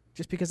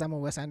 just because I'm a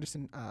Wes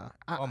Anderson.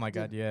 Oh my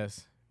God,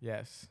 yes.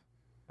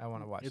 I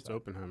want to watch It's that.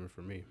 Oppenheimer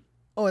for me.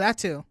 Oh, that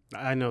too.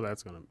 I know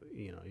that's gonna,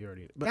 you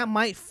already. But That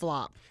might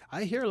flop.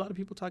 I hear a lot of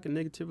people talking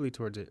negatively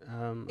towards it.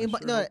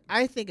 No,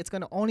 I think it's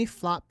gonna only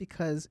flop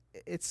because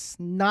it's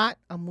not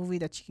a movie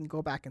that you can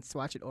go back and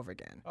watch it over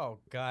again. Oh,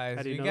 guys,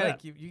 How do you know gotta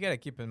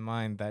that? keep in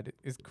mind that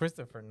it's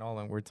Christopher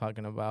Nolan we're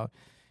talking about.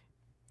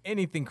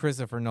 Anything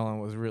Christopher Nolan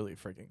was really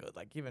freaking good.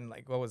 Like even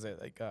like what was it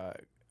like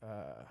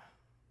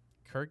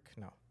Kirk?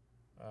 No,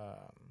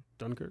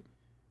 Dunkirk.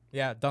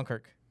 yeah,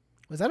 Dunkirk.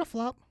 Was that a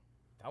flop?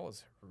 That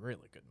was a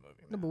really good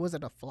movie. No, Man. but was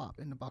it a flop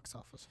in the box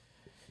office?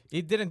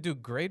 It didn't do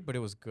great, but it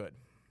was good.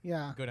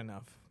 Yeah, Good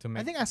enough to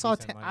make. I think I saw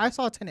decent money. I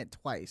saw Tenet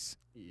twice,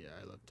 Yeah,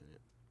 I loved it.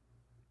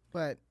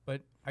 but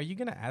But are you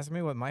gonna ask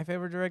me what my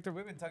favorite director?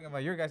 We've been talking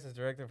about your guys'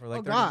 director for like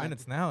Oh, 30 God.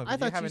 minutes now. I but thought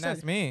you you haven't said-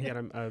 asked me.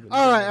 Yeah,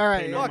 all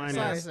right. pay no Fuck, mind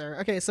Sorry, us. sir.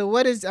 Okay, so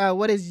what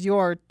is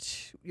your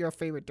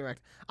favorite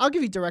director? I'll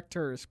give you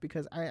directors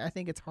because I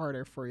think it's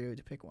harder for you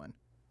to pick one.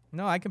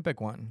 No, I can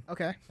pick one,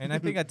 Okay. and I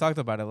think I talked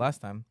about it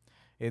last time.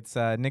 It's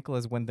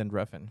Nicholas Winding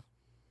Refn.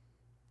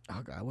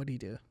 Oh God, what do you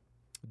do?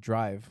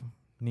 Drive,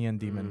 Neon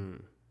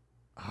Demon.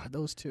 Ah,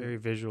 those two. Very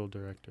visual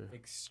director.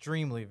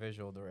 Extremely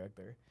visual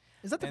director.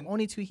 Is that the and-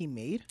 only two he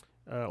made?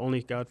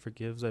 Only God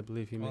Forgives, I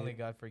believe he made. Only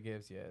God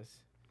Forgives, yes.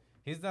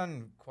 He's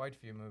done quite a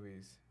few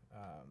movies.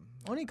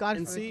 Only God.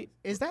 And For- see-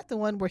 is that the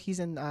one where he's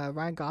in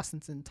Ryan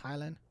Gosling's in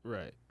Thailand?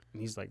 Right.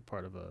 And he's like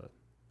part of a.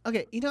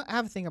 Okay, I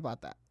have a thing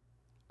about that.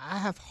 I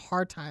have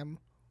hard time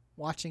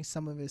watching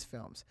some of his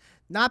films,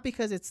 not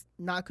because it's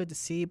not good to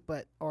see,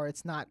 or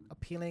it's not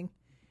appealing.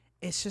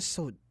 It's just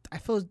so I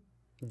feel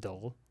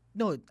Dull.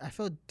 I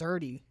feel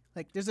dirty.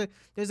 Like there's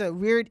a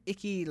weird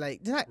icky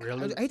like. Not,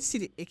 Really? I hate to see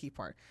the icky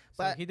part, so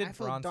but he did I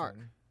feel Bronson. dark.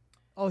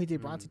 Oh, he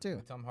did Bronson too.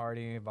 With Tom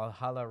Hardy,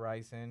 Valhalla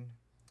Rising,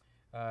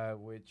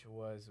 which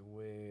was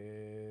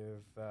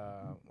with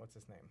what's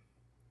his name?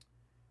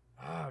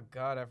 Oh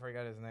God, I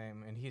forgot his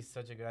name. And he's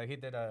such a good. He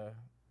did a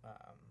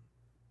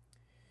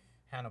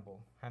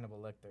Hannibal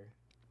Lecter,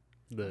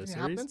 The Nothing series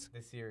happens?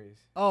 the series.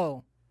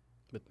 Oh,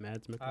 with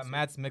Mads Mikkelsen.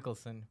 Mads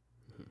Mikkelsen.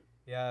 Mhm.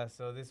 Yeah,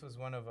 so this was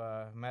one of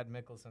Matt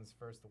Mikkelsen's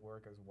first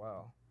work as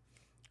well.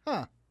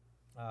 huh?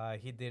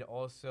 He did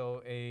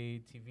also a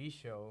TV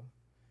show,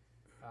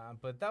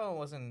 but that one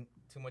wasn't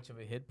too much of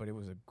a hit, but it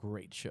was a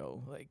great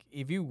show. Like,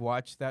 if you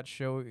watch that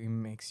show, it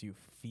makes you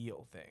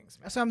feel things,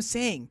 man. That's what I'm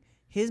saying.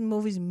 His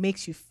movies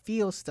makes you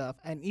feel stuff,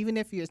 and even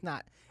if you're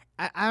not,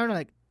 I don't know.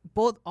 Like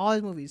all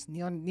his movies,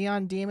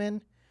 Neon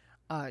Demon,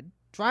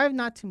 Drive,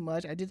 not too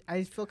much.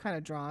 I feel kind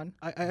of drawn.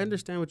 I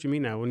understand what you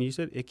mean now. When you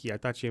said icky, I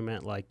thought you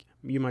meant like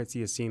you might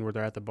see a scene where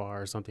they're at the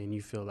bar or something and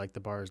you feel like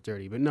the bar is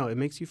dirty. But no, it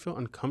makes you feel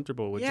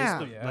uncomfortable with Yeah.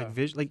 just the,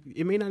 Yeah. like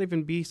it may not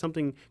even be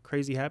something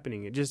crazy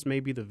happening. It just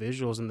may be the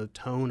visuals and the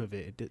tone of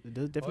it. It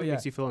definitely yeah.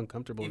 makes you feel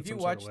uncomfortable. in If you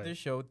some sort watch of way. this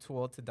show, Too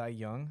Old to Die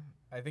Young,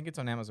 I think it's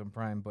on Amazon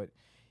Prime, but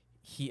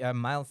he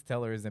Miles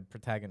Teller is the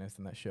protagonist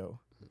in that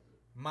show.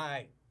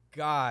 My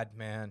God,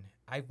 man.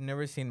 I've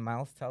never seen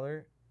Miles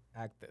Teller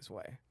act this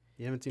way.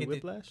 You haven't seen it did-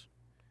 Whiplash?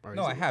 Or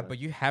No, is I it have, Whiplash? but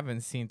you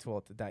haven't seen Too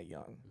Old to Die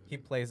Young. He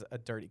plays a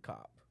dirty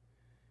cop.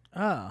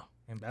 Oh,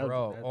 And That-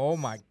 bro, oh that's-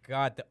 my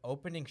God, the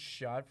opening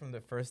shot from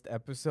the first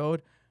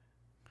episode.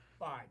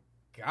 My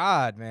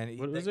God, man.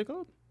 What was it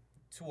called?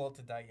 Too Old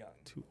to Die Young.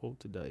 Too Old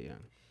to Die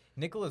Young.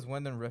 Nicholas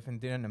Winding Refn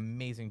did an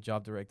amazing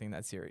job directing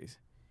that series.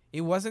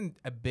 It wasn't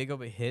a big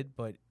of a hit,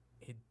 but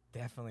it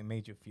definitely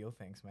made you feel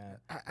things, man.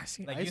 I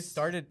see. Like you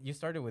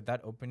started with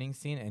that opening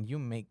scene, and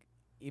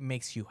it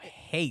makes you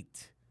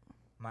hate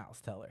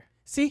Miles Teller.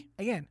 See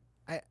again.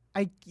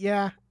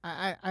 Yeah.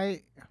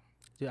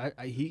 Yeah,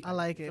 I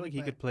like I it, feel like he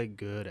but- could play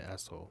good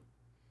asshole.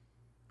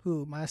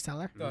 Who? Miles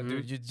Teller. No,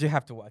 Mhm. dude, you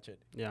have to watch it.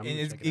 Yeah, I'm And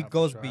gonna it's- check it out for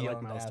goes sure. I like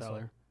beyond Miles asshole.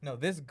 Teller. No,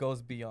 this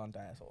goes beyond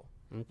asshole.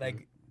 Okay.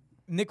 Like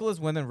Nicholas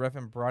Winding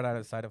Refn brought out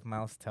a side of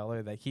Miles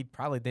Teller that he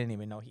probably didn't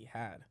even know he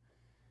had.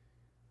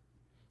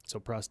 So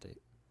prostate.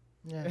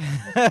 Yeah.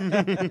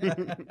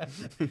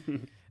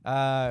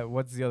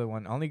 What's the other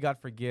one? Only God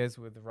Forgives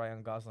with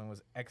Ryan Gosling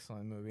was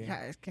excellent movie.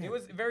 Yeah. It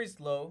was very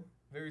slow,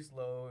 very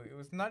slow. It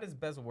was not his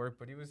best work,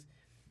 but it was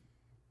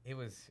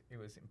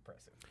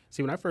impressive.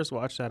 See, when I first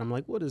watched that, I'm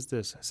like, "What is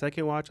this?"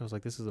 Second watch, I was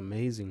like, "This is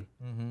amazing."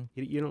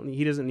 Mm-hmm.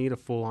 He doesn't need a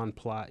full on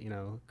plot,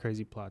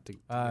 crazy plot to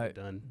get it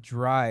done.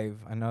 Drive,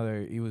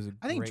 another. It was.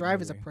 I think great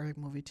Drive is a movie. perfect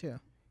movie too.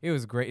 It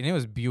was great, and it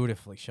was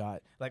beautifully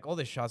shot. Like all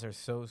the shots are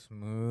so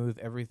smooth.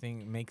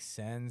 Everything makes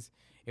sense.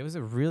 It was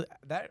a really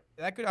that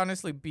could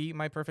honestly be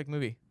my perfect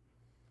movie.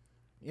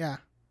 Yeah.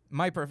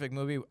 My perfect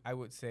movie, I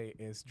would say,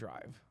 is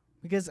Drive.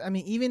 Because I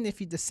mean, even if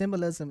the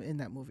symbolism in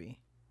that movie,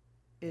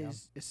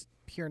 is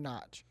pure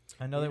notch.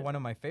 Another Yeah. one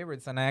of my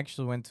favorites, and I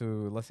actually went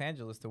to Los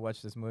Angeles to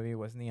watch this movie,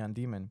 was Neon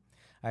Demon.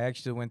 I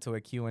actually went to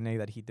a Q&A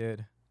that he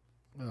did.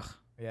 Ugh.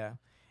 Yeah.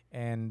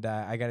 And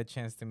I got a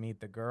chance to meet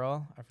the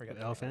girl. I forgot.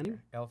 the Elle name of Fanning?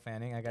 her. Elle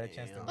Fanning. I got a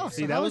chance to Damn. meet Oh, her. so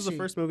See, that how was is the she?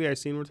 first movie I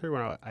seen with her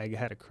when I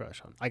had a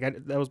crush on.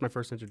 That was my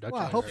first introduction.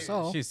 Well, I to hope her.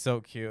 so. She's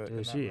so cute. Yeah, in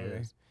that she movie.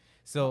 is.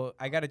 So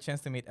I got a chance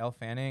to meet Elle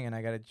Fanning, and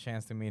I got a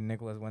chance to meet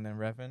Nicholas Winding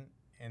Refn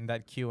in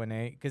that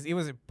Q&A, because it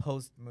was a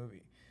post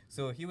movie.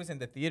 So he was in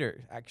the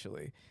theater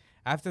actually.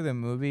 After the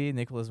movie,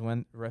 Nicholas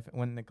Winding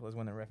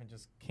Refn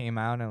just came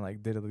out and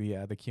like did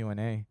the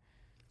Q&A.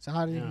 So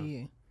how did Yeah.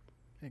 he?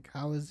 Like,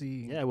 how is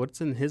he? Yeah, what's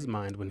in his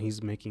mind when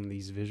he's making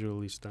these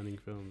visually stunning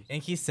films?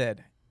 And he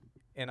said,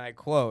 and I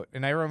quote,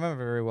 and I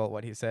remember very well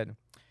what he said.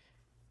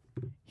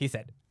 He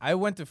said, "I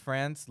went to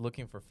France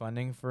looking for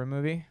funding for a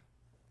movie,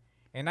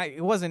 and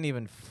it wasn't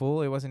even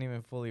full. It wasn't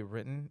even fully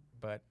written,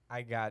 but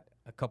I got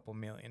a couple $1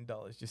 million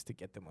just to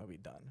get the movie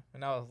done."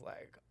 And I was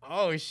like,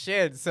 "Oh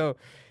shit!" So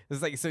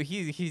it's like, so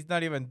he's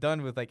not even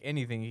done with like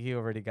anything. He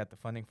already got the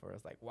funding for it. I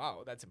was like,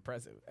 "Wow, that's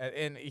impressive."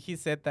 And he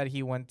said that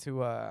he went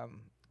to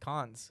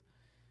cons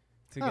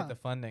to Huh. get the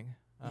funding.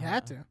 You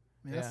had to. I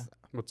mean, Yeah. that's-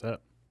 What's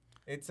that?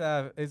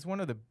 It's one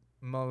of the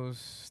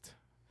most,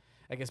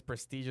 I guess,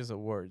 prestigious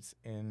awards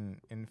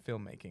in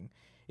filmmaking.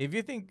 If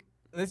you think,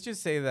 let's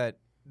just say that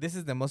this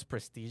is the most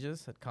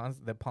prestigious at cons,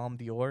 the Palme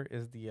d'Or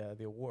is the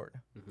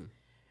award. Mm-hmm.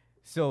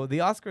 So the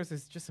Oscars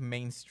is just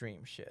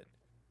mainstream shit.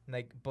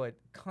 Like, but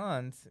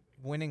Cannes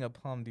winning a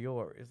Palme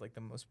d'Or is like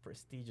the most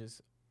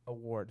prestigious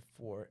award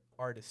for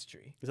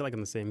artistry. Is it like in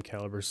the same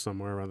caliber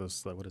somewhere around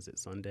those? What is it?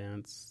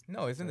 Sundance.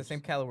 No, it's in the same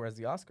caliber as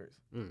the Oscars.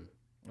 Mm.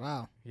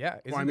 wow. Yeah.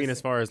 it's Well, I in the mean, as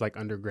sa- far as like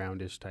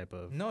undergroundish type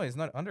of. No, it's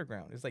not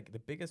underground. It's like the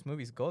biggest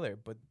movies go there.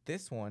 But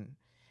this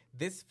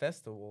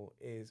festival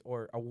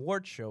or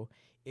award show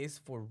is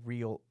for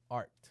real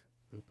art.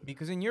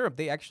 Because in Europe,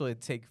 they actually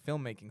take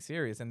filmmaking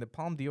serious. And the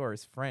Palme d'Or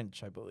is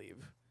French, I believe.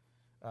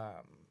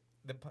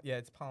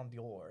 It's Palme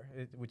d'Or,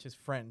 which is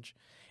French.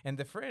 And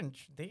the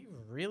French, they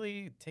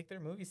really take their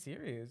movie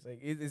serious. Like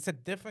it's a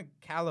different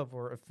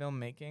caliber of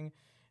filmmaking,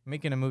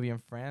 making a movie in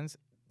France,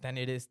 than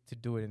it is to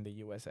do it in the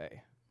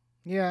USA.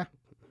 Yeah.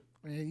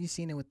 I mean, you've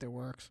seen it with their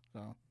works.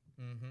 So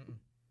Mm-hmm.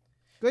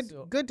 good.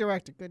 So- Good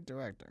director. Good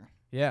director.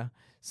 Yeah.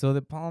 So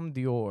the Palme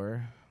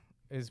d'Or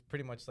is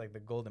pretty much like the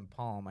Golden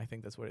Palm. I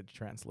think that's what it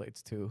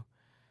translates to.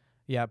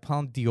 Yeah,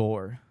 Palme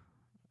d'Or.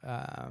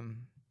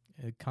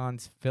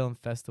 Cannes Film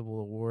Festival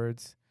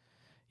Awards.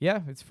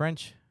 Yeah, it's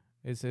French.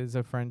 It's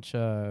a French.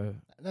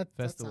 That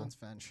Festival. sounds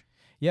French.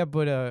 Yeah,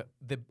 but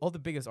all the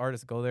biggest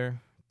artists go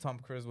there. Tom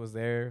Cruise was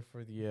there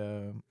for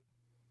the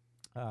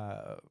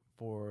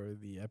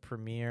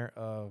premiere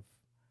of,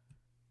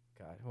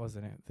 God, what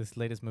wasn't it? This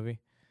latest movie.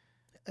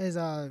 Is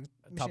Mission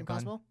Gun.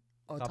 Impossible?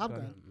 Oh, Top Top Gun.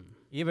 Gun. Mm.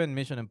 Even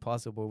Mission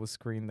Impossible was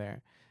screened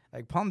there.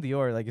 Like Palme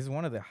d'Or, like is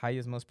one of the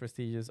highest, most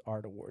prestigious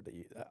art award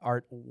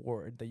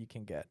that you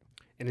can get.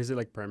 And is it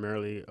like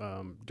primarily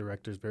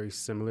directors very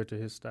similar to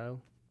his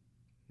style?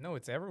 No,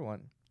 it's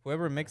everyone.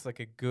 Whoever makes like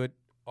a good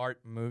art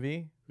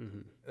movie,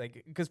 Mm-hmm.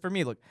 like because for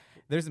me, look,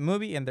 there's a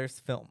movie and there's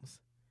films.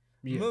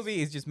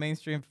 Movie is just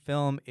mainstream.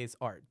 Film is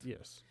art.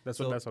 Yes, that's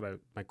So- what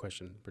my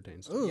question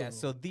pertains to. Ooh. Yeah.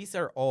 So these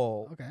are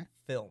all Okay.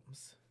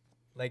 films,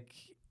 like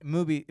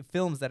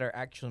films that are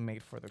actually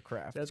made for the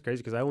craft. That's crazy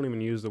because I won't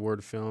even use the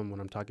word film when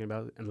I'm talking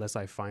about it unless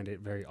I find it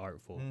very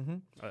artful. Mm-hmm.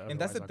 Otherwise And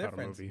that's the I'll call it a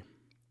difference. movie.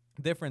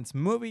 Difference.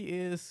 Movie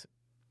is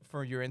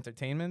for your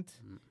entertainment.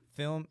 Mm.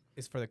 Film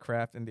is for the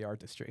craft and the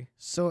artistry.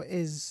 So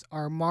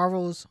are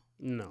Marvel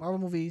No,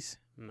 movies?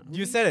 no.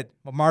 You said it.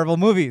 Marvel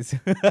movies.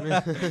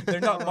 They're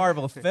not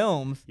Marvel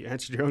films. You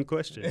answered your own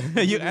question.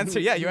 You answer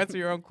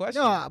your own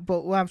question. No,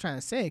 but what I'm trying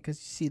to say, because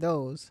you see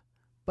those,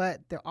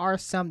 but there are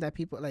some that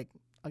people like.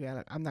 Okay,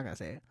 I'm not gonna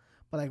say it,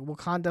 but like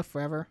Wakanda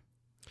Forever,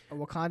 a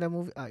Wakanda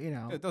movie.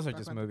 Those are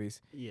just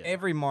movies. Yeah.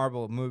 Every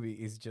Marvel movie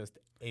is just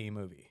a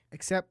movie.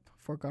 except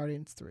for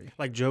Guardians 3.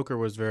 Like Joker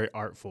was very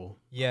artful.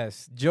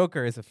 Yes,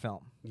 Joker is a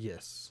film.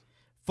 Yes.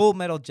 Full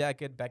Metal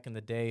Jacket back in the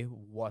day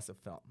was a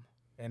film,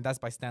 and that's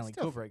by Stanley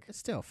Still- Kubrick. It's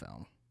still a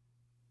film.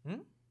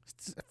 Hmm?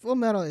 Full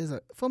Metal is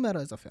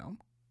a film.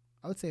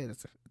 I would say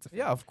it's a film.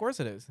 Yeah, of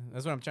course it is.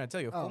 That's what I'm trying to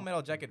tell you. Oh. Full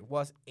Metal Jacket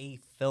was a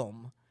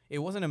film. It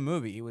wasn't a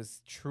movie. It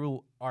was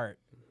true art.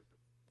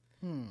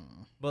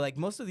 But like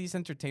most of these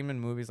entertainment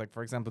movies, like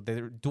for example,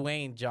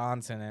 Dwayne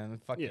Johnson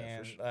and fucking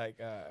sure.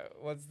 like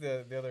what's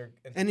the other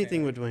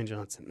Anything entertainer? with Dwayne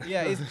Johnson.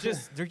 Yeah, it's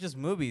just they're just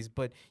movies.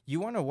 But you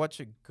want to watch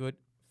a good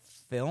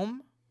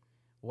film?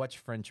 Watch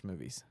French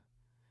movies.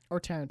 Or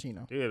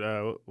Tarantino. Dude,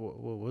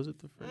 what was it?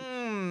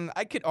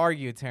 I could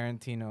argue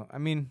Tarantino. I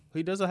mean,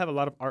 He does have a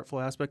lot of artful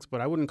aspects, but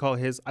I wouldn't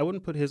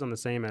put his on the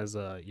same as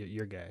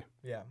your guy.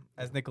 yeah,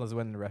 as Nicholas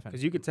Winding Refn.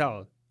 Because you could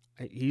tell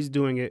he's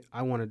doing it.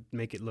 I want to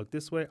make it look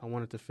this way. I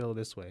want it to feel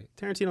this way.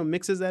 Tarantino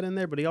mixes that in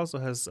there, but he also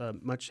has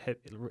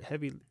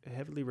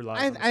heavily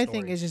relies on the I story.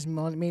 think it's just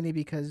mainly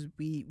because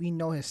we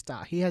know his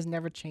style. He has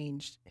never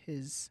changed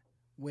his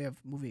way of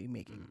movie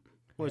making.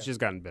 Well, it's just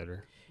gotten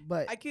better.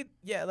 But I could,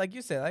 yeah, like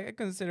you said, I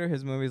consider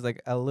his movies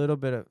like a little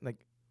bit of like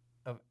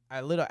of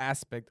a little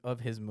aspect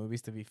of his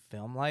movies to be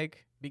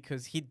film-like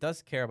because he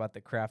does care about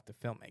the craft of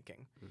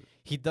filmmaking.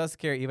 He does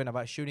care even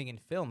about shooting in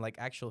film, like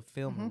actual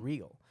film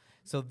reel.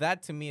 So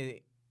that to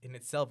me in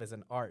itself is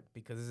an art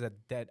because it's a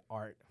dead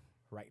art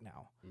right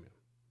now. Yeah.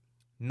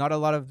 Not a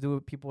lot of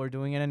people are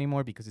doing it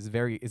anymore because it's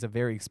a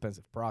very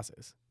expensive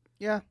process.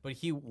 Yeah. But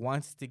he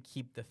wants to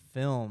keep the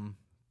film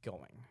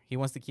going. He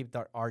wants to keep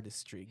the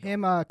artistry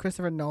going. Him,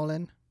 Christopher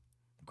Nolan.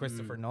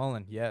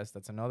 Nolan, yes,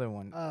 that's another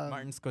one.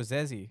 Martin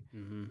Scorsese.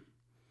 Mm-hmm.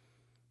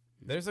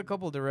 There's a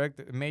couple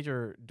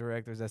major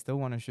directors that still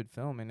want to shoot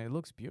film, and it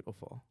looks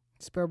beautiful.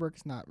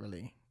 Spielberg's not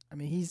really. I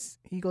mean,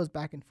 he goes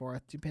back and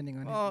forth depending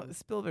on. Oh,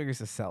 Spielberg is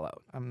a sellout.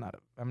 I'm not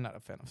a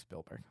fan of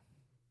Spielberg.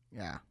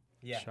 Yeah.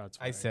 Yeah, Shots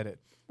I said it.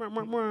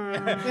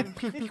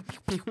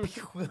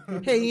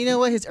 Hey, you know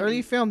what? His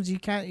early films, you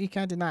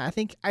can't deny.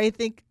 I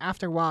think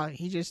after a while,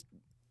 he just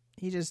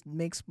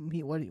makes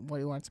what he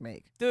wants to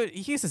make. Dude,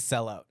 he's a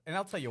sellout, and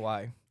I'll tell you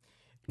why.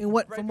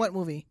 From what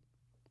movie?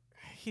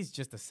 He's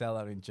just a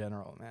sellout in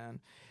general,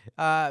 man.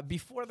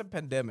 Before the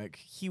pandemic,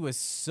 he was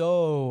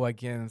so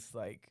against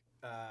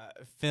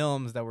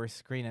films that were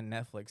screened on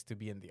Netflix to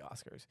be in the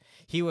Oscars.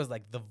 He was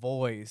like the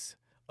voice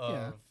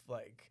of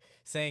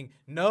saying,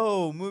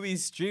 no,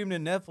 movies streamed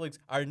on Netflix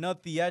are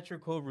not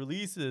theatrical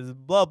releases,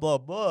 blah, blah,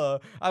 blah.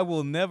 I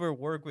will never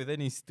work with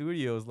any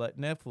studios like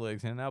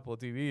Netflix and Apple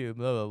TV,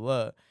 blah, blah,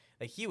 blah.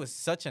 Like, he was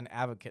such an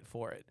advocate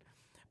for it.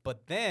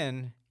 But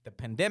then the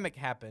pandemic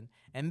happened,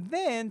 and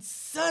then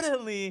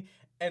suddenly,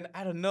 and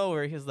out of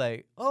nowhere, he's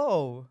like,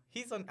 oh,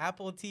 he's on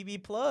Apple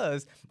TV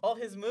Plus. All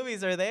his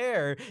movies are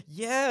there.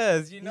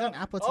 Yes, He's on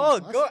Apple TV oh,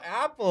 Plus? go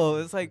Apple.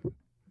 It's like,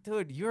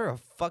 dude, you're a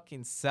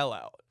fucking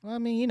sellout. Well, I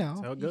mean,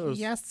 That's how it goes.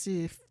 he has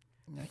to.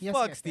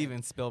 Fuck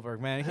Steven Spielberg,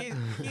 man.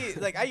 He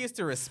like, I used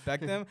to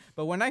respect him,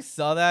 but when I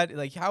saw that,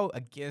 like how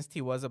against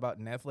he was about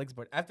Netflix,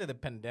 but after the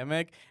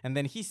pandemic, and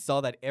then he saw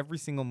that every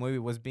single movie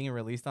was being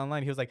released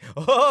online, he was like,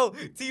 oh,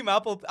 Team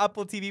Apple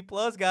TV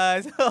Plus,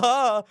 guys.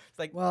 It's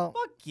like, well,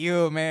 fuck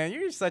you, man.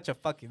 You're such a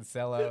fucking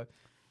sellout.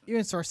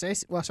 Even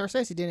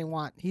Scorsese didn't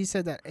want. He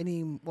said that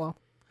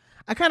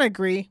I kind of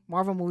agree.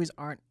 Marvel movies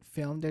aren't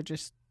filmed; they're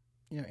just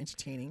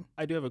entertaining.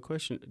 I do have a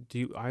question.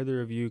 Do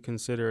either of you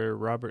consider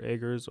Robert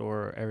Eggers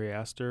or Ari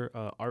Aster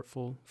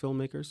artful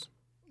filmmakers?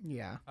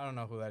 Yeah. I don't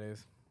know who that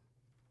is.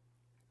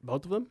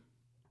 Both of them?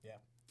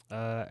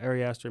 Yeah.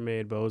 Ari Aster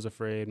made Beau's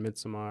Afraid,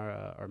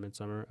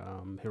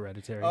 Midsommar,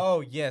 Hereditary.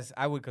 Oh, yes.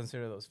 I would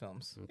consider those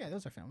films. Yeah,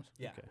 those are films.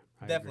 Yeah. Okay.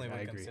 Definitely I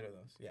would agree. consider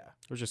those. Yeah. I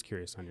was just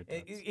curious on your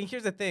thoughts. And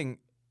here's the thing.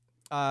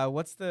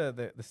 What's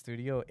the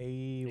studio?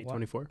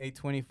 A24?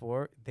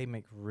 A24. They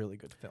make really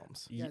good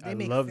films. Yeah, I they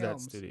make love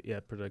films. that studio. Yeah,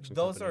 production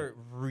Those company. are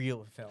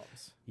real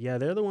films. Yeah,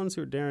 they're the ones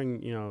who are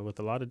daring, with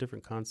a lot of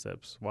different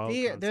concepts. Wild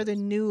They're the concepts.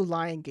 new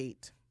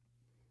Lionsgate.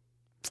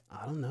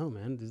 I don't know,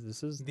 man.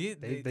 This is they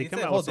it's come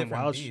a out whole with some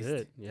different wild beast.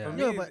 shit. Yeah, For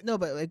me, No,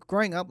 but like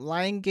growing up,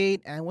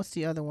 Lionsgate and what's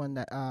the other one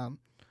that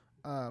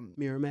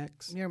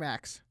Miramax.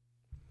 Miramax.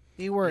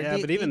 They were. Yeah,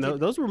 they, but even they though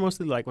did- those were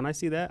mostly like when I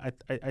see that,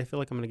 I feel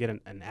like I'm gonna get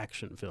an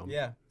action film.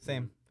 Yeah,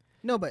 same.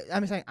 No, but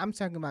I'm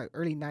talking about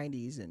early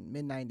 '90s and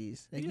mid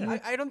 '90s. Like, Yeah.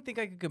 I don't think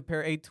I could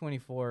compare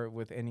A24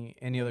 with any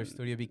other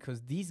studio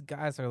because these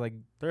guys are like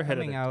They're ahead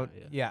of coming their out.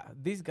 time, Yeah,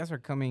 these guys are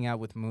coming out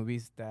with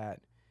movies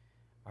that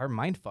are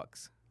mind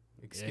fucks.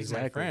 Excuse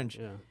my French.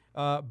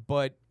 Yeah.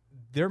 But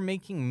they're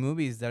making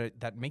movies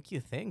that make you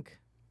think.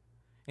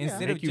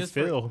 Instead Make of you just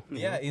feel.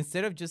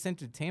 instead of just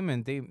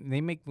entertainment, they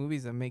make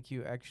movies that make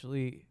you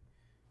actually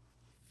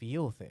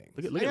feel things.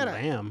 Look at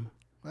Lamb.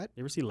 What?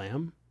 You ever see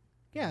Lamb?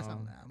 yeah, it's No.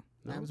 not Lamb.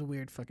 No? That was a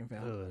weird fucking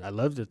film. I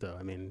loved it though.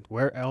 I mean,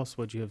 where else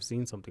would you have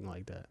seen something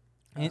like that?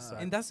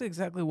 And that's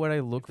exactly what I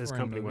look If this for.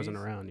 company in wasn't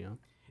movies. around,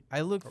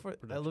 I look Or for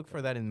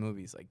production that in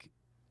movies, like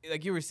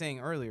you were saying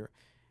earlier.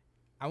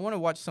 I want to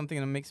watch something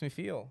that makes me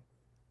feel.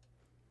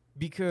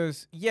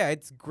 Because yeah,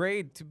 it's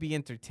great to be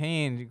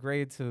entertained,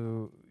 great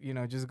to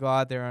just go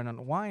out there and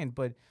unwind.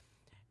 But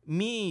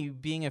me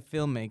being a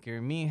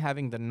filmmaker, me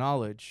having the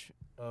knowledge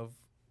of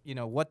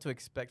what to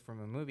expect from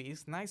a movie,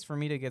 it's nice for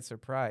me to get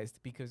surprised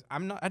because I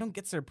don't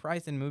get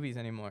surprised in movies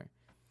anymore.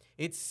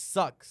 It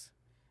sucks.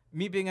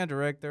 Me being a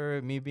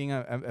director, me being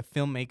a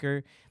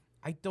filmmaker,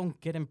 I don't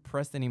get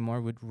impressed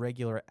anymore with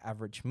regular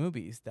average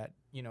movies that,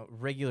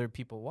 regular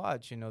people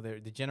watch,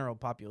 the general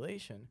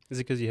population. Is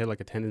it because you had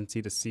like a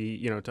tendency to see,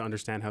 to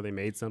understand how they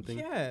made something?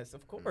 Yes,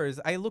 of course.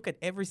 I look at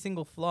every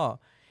single flaw.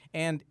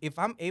 And if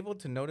I'm able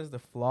to notice the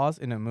flaws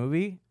in a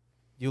movie,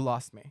 you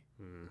lost me.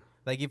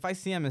 Like if I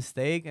see a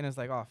mistake and it's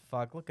like, oh,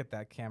 fuck, look at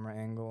that camera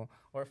angle.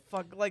 Or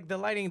fuck, like the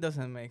lighting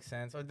doesn't make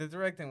sense. Or the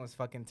directing was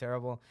fucking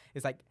terrible.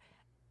 It's like,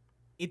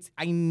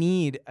 I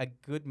need a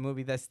good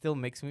movie that still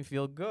makes me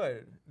feel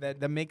good.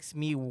 That makes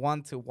me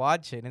want to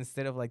watch it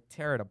instead of like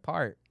tear it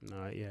apart.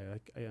 No, yeah,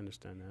 I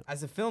understand that.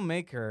 As a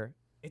filmmaker,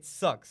 it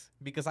sucks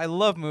because I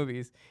love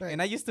movies Right.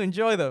 and I used to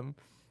enjoy them.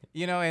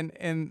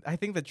 And I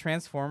think the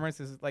Transformers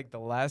is like the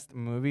last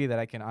movie that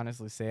I can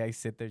honestly say I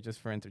sit there just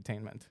for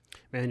entertainment.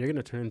 Man, you're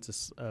gonna turn into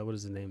what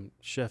is his name,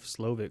 Chef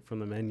Slovic from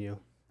The Menu.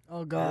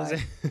 Oh God.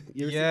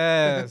 You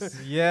ever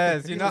seen-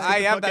 Yes. You know, Let's get I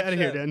the am fuck that outta chef.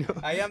 here, Daniel.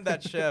 I am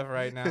that chef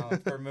right now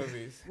for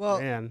movies. Well,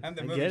 Man, I'm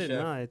the I movie get it. chef.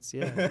 No, it's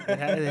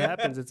it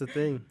happens. It's a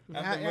thing.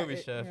 I'm the movie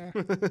chef.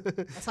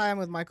 That's how I am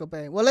with Michael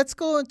Bay. Well, let's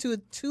go into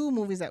 2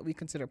 movies that we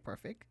consider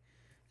perfect.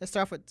 Let's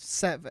start with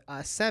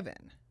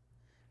Seven.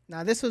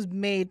 Now, this was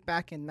made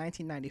back in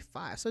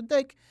 1995. So,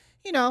 like,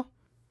 you know,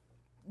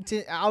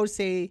 I would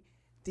say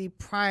the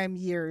prime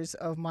years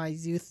of my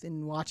youth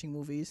in watching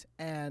movies.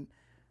 And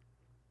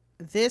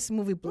this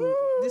movie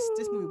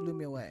this movie blew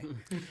me away.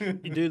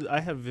 Dude,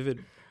 I have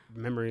vivid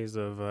memories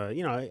of,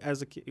 you know,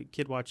 as a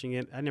kid watching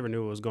it. I never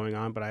knew what was going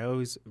on, but I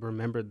always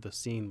remembered the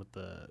scene with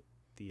the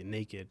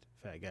naked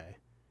fat guy.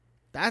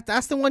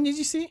 That's the one. Did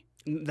you see?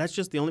 That's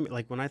just the only,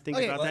 like, when I think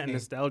Okay. about that Gluttony.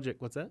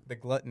 nostalgic, what's that? The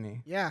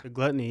gluttony. Yeah, The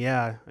gluttony,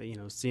 yeah. You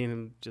know, seeing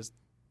him just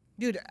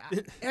dude.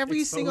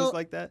 Every exposed single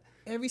like that.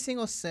 every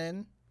single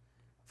sin,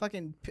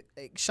 fucking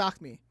it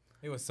shocked me.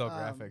 It was so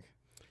graphic.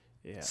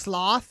 Yeah.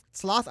 Sloth.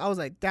 I was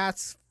like,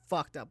 that's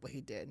fucked up what he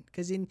did,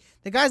 because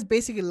the guy's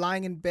basically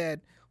lying in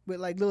bed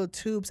with like little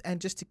tubes and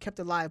just to kept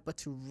alive, but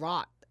to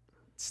rot,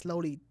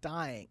 slowly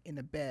dying in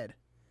the bed.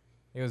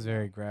 It was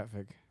very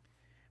graphic.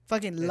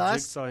 Fucking That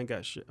Lust. Jigsaw ain't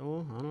got shit.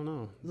 Oh, I don't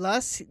know.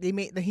 Lust. He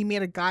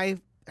made a guy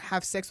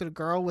have sex with a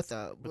girl with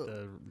a With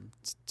the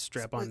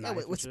strap on knife.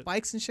 with and shit.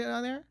 spikes and shit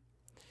on there.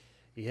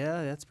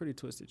 Yeah, that's pretty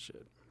twisted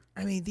shit.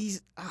 I mean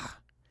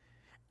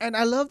and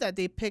I love that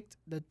they picked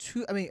the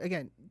 2. I mean,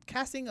 again,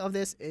 casting of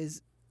this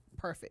is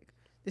perfect.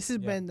 This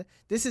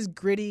is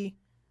gritty.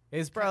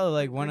 It's probably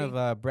like one Gritty.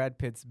 of Brad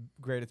Pitt's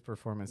greatest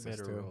performances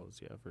Better too. roles,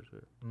 yeah, for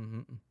sure.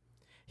 Mm-hmm.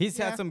 He's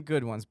Yeah. had some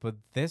good ones, but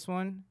this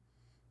one,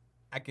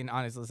 I can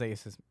honestly say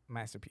it's his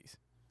masterpiece.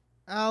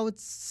 I would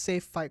say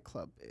Fight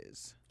Club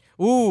is.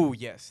 Ooh,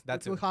 yes,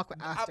 that's We'll it. talk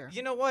about after.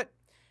 You know what?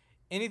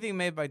 Anything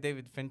made by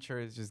David Fincher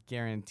is just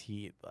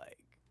guaranteed like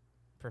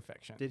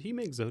perfection. Did he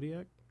make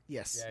Zodiac?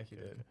 Yes. Yeah, he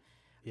did.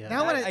 Yeah.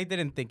 Now when I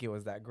didn't think it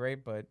was that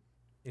great, but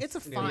It's a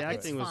still fine. the good.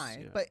 It's acting was-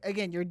 fine. yeah. But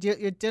again, you're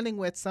dealing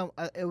with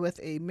with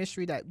a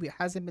mystery that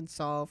hasn't been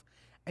solved,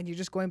 and you're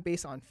just going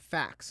based on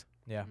facts.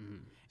 Yeah.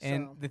 Mhm.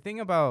 And So- the thing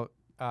about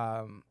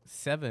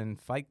Seven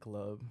Fight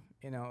Club,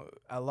 you know,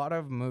 a lot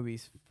of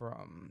movies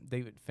from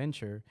David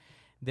Fincher,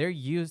 they're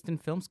used in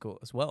film school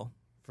as well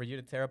for you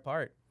to tear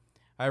apart.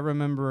 I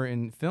remember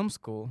in film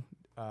school,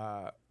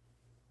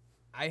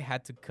 I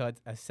had to cut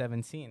a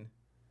Seven scene,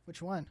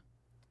 Which one?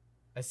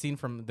 a scene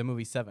from the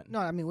movie Seven, No,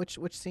 I mean which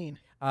scene?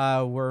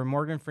 where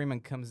Morgan Freeman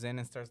comes in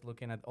and starts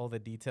looking at all the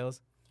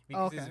details.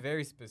 Because it's Okay.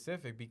 very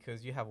specific,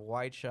 because you have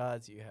wide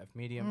shots, you have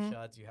medium Mhm.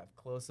 shots, you have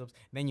close-ups,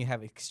 then you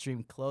have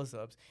extreme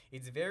close-ups.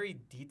 It's very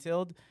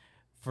detailed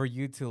for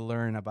you to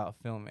learn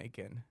about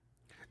filmmaking.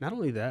 Not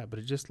only that, but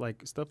it just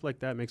like stuff like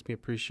that makes me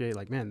appreciate,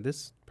 like, man,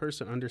 this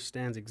person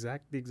understands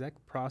the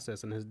exact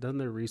process and has done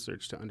their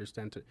research to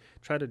understand, to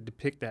try to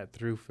depict that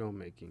through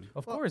filmmaking.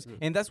 Of Well- course,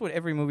 and that's what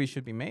every movie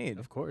should be made.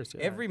 Of course,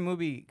 yeah. Every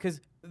movie,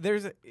 because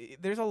there's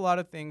a lot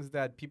of things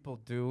that people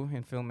do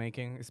in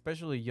filmmaking,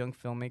 especially young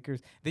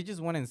filmmakers. They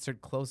just want to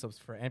insert close-ups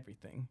for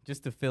everything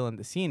just to fill in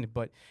the scene.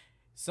 But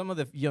some of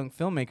the young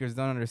filmmakers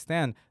don't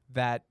understand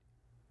that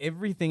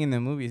everything in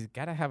the movie has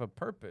got to have a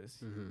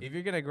purpose. Mhm. If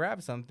you're gonna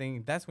grab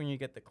something, that's when you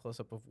get the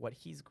close-up of what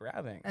he's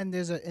grabbing. And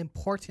there's an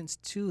importance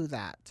to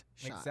that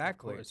shot. Of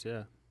Exactly, course,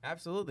 yeah.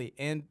 absolutely.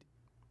 And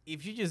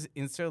if you just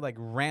insert like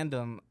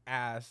random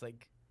ass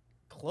like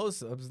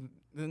close-ups,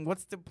 then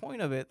what's the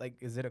point of it? Like,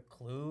 is it a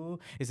clue?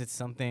 Is it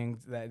something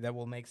that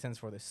will make sense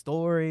for the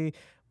story?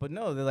 But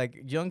no, they're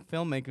like young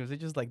filmmakers. They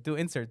just like do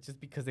inserts just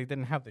because they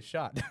didn't have the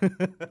shot.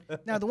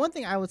 Now, the one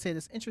thing I would say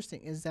that's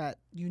interesting is that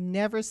you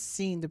never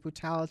seen the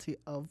brutality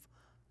of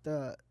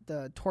the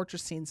torture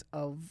scenes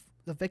of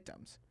the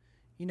victims.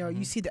 You know,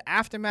 you Mhm. see the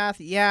aftermath,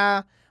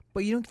 yeah,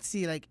 but you don't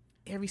see like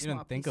every you small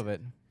don't think piece of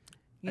it.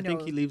 You I know,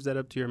 think he leaves that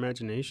up to your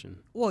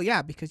imagination. well,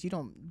 yeah, because you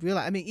don't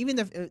realize. I mean, even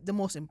the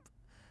most,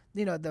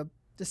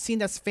 the scene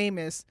that's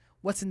famous,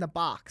 what's in the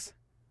box.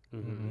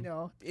 Mhm. You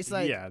know, it's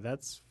like yeah,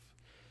 that's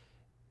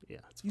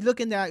you look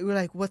in there, you're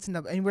like, what's in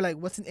the, and we're like,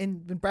 what's in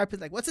Brad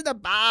Pitt's like, what's in the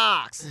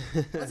box?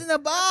 What's in the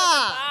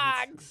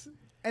box?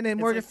 And then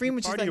Morgan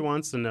Freeman's just Party like,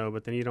 wants to know,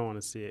 but then you don't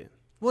want to see it.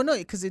 well, no,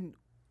 because okay,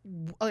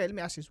 let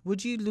me ask you this: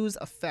 would you lose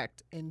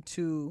affect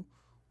into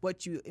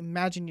what you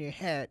imagine in your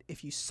head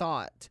if you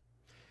saw it?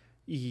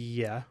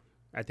 Yeah,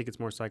 I think it's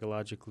more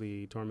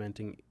psychologically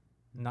tormenting.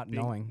 Not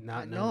being- knowing.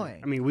 Not knowing.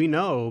 knowing. I mean, we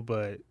know,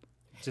 but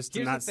just to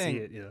Here's the not see thing.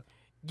 it, yeah.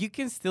 You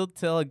can still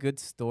tell a good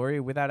story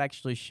without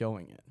actually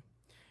showing it.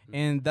 Mhm.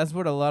 And that's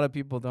what a lot of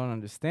people don't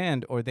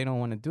understand, or they don't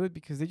want to do it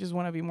because they just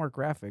want to be more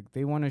graphic.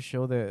 They want to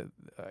show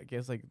I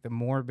guess, like the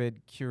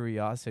morbid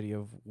curiosity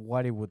of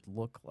what it would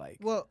look like.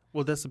 Well,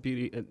 Well, that's the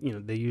beauty.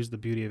 They use the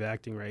beauty of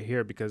acting right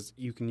here, because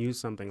you can use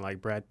something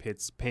like Brad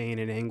Pitt's pain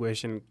and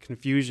anguish and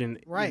confusion,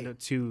 Right.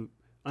 to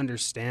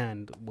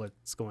understand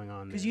what's going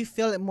on. because there. you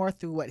feel it more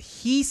through what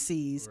he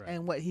sees Right.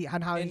 and what he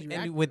and how he And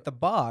reacts. with the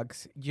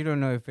box, you don't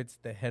know if it's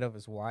the head of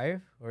his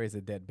wife or is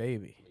a dead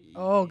baby.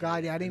 Oh,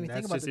 God, yeah, I didn't and even think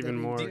that's about just the even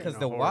dead more baby. Because you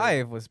the know,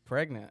 wife was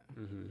pregnant.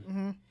 Mhm.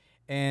 Mm-hmm.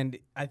 And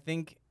I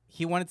think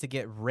he wanted to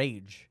get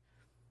rage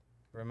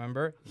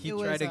Remember? He It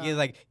tried was, to get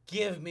like,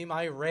 give me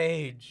my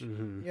rage.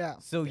 Mm-hmm. Yeah.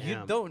 So you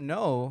Damn. don't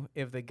know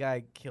if the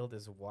guy killed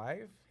his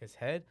wife, his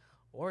head,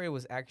 or it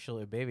was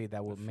actually a baby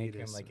that would make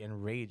him fetus. like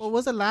enraged. Well,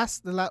 was the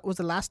last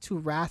two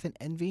Wrath and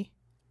Envy?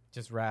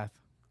 Just wrath.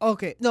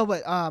 Okay, no,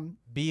 but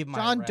Be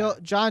my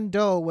John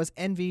Doe was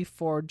envy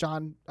for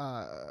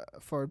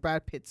for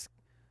Brad Pitt's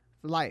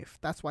life.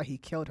 That's why he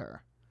killed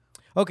her.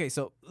 Okay,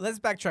 so let's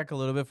backtrack a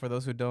little bit for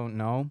those who don't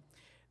know.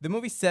 The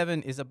movie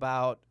Seven is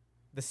about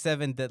the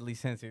 7 deadly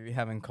sins, if you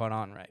haven't caught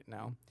on right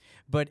now.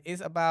 But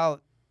it's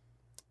about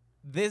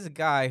this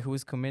guy who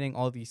is committing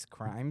all these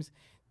crimes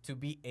to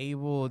be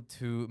able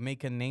to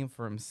make a name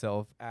for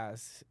himself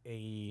as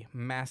a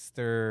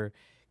master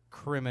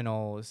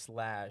criminal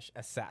 /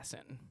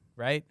 assassin,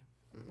 right?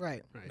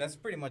 Right. Right. That's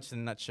pretty much the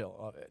nutshell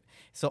of it.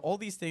 So all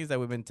these things that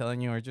we've been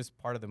telling you are just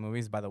part of the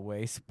movies, by the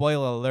way.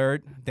 Spoiler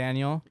alert,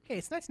 Daniel. Hey,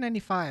 it's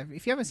 1995.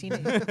 If you haven't seen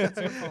it, that's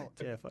your fault.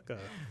 Yeah, fuck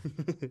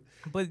off.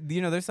 But,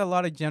 there's a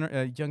lot of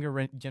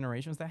younger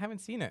generations that haven't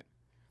seen it.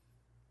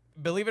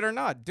 Believe it or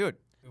not, dude.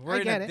 We're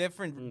in get a it.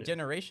 different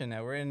generation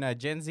now. We're in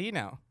Gen Z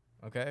now,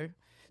 okay?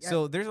 Yeah.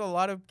 So there's a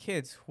lot of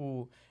kids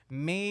who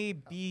may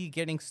be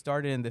getting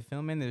started in the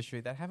film industry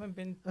that haven't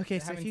been. Okay,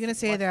 that so if haven't you're gonna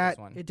say watched that, this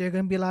one. there are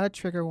gonna be a lot of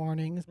trigger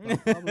warnings. Blah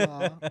blah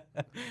blah.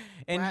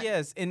 And Right.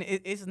 yes, and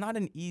it's not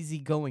an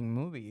easygoing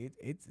movie.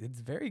 It's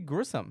very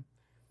gruesome.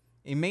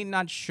 It may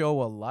not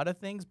show a lot of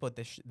things, but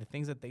the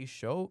things that they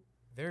show,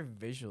 they're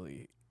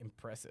visually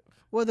impressive.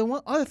 Well, the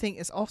one other thing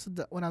is also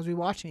when I was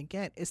rewatching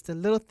again, it's the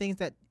little things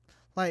that,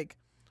 like,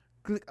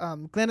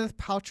 Gwyneth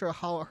Paltrow,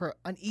 how her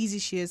uneasy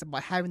she is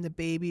about having the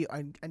baby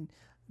and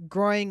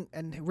growing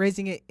and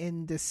raising it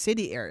in the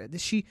city area.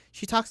 She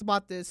talks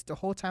about this the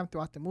whole time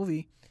throughout the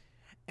movie,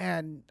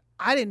 and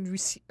I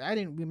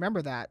didn't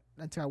remember that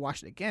until I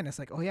watched it again. It's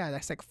like, oh yeah,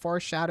 that's like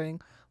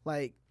foreshadowing.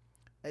 Like,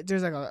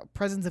 there's like a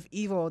presence of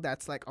evil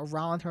that's like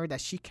around her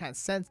that she can't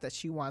sense, that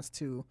she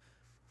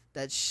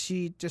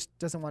just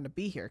doesn't want to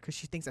be here because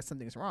she thinks that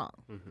something's wrong.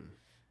 Mm-hmm.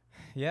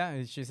 Yeah,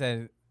 and she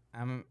said,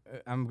 I'm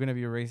gonna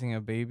be raising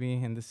a baby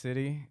in the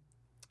city,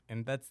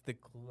 and that's the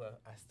clue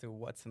as to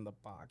what's in the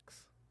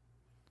box.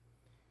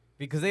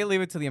 Because they leave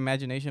it to the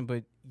imagination,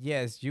 but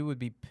yes, you would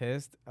be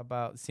pissed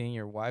about seeing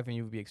your wife, and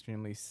you would be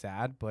extremely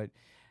sad. But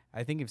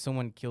I think if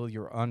someone killed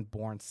your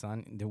unborn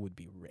son, there would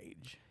be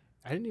rage.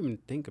 I didn't even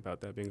think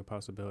about that being a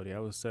possibility. I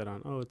was set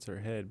on, it's her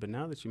head. But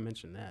now that you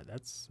mention that,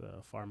 that's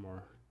far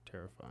more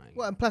terrifying.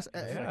 Well, and plus,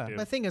 Yeah.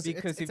 my thing is,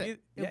 Because it'll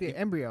if be an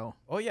embryo.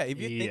 Oh yeah, if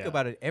you think Yeah.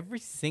 about it, every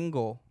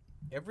single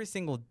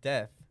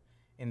death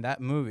in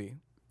that movie,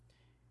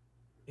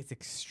 it's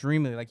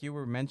extremely, like you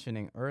were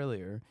mentioning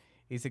earlier,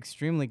 it's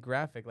extremely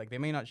graphic. Like, they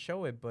may not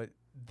show it, but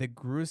the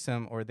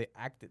gruesome or the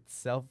act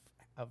itself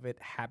of it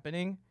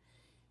happening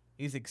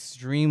is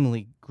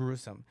extremely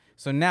gruesome.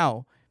 So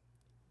now,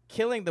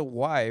 killing the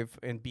wife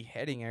and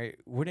beheading her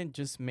wouldn't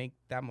just make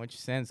that much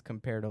sense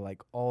compared to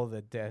like all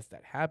the deaths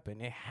that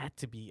happened. It had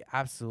to be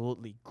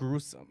absolutely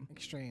gruesome.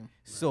 Extreme.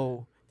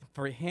 So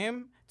for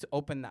him to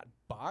open that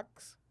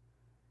box,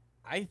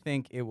 I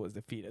think it was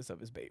the fetus of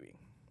his baby.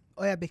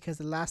 Oh yeah, because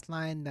the last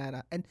line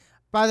that and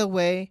by the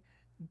way,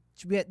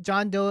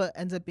 John Doe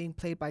ends up being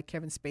played by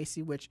Kevin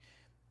Spacey, which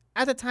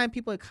at the time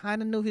people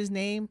kind of knew his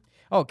name.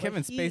 Oh, But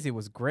Kevin he- Spacey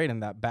was great in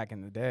that back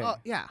in the day. Oh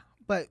yeah,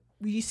 but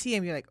when you see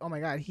him, you're like, oh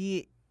my god,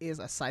 he is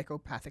a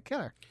psychopathic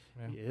killer.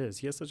 Yeah. He is.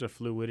 He has such a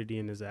fluidity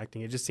in his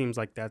acting. It just seems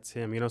like that's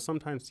him.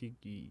 Sometimes you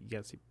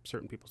get see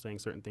certain people saying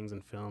certain things in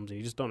films, and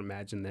you just don't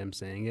imagine them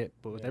saying it.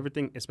 But with Yeah.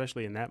 everything,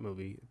 especially in that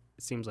movie,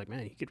 it seems like,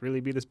 man, he could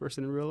really be this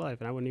person in real life,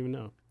 and I wouldn't even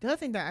know. The other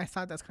thing that I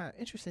thought that's kind of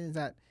interesting is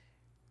that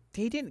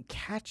they didn't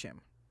catch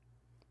him.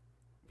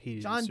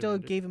 John Doe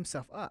surrendered. gave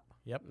himself up.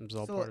 Yep. It was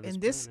all So part of his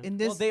in this, plan, in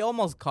Well, this, they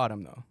almost caught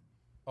him though.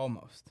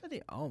 Almost.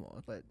 they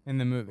almost, but In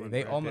the movie, When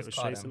they Brad Pitt almost was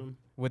caught chasing him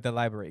with the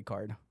library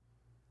card.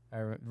 I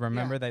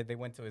remember that they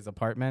went to his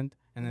apartment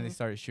and then they Mhm.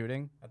 started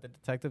shooting at the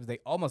detectives. They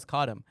almost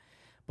caught him,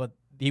 but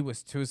he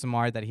was too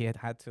smart that he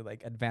had to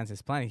like advance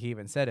his plan. He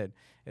even said it.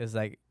 It was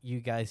like, you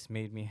guys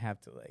made me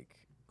have to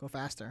like go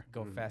faster.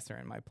 go Mhm. faster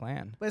in my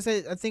plan. But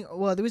I think,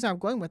 well, the reason I'm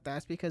going with that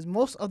is because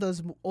most of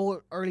those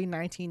old early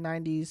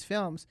 1990s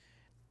films,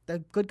 the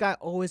good guy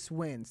always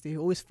wins. They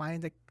always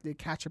find the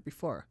catcher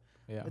before.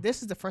 Yeah. But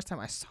this is the first time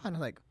I saw it, and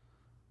I'm like,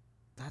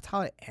 that's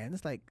how it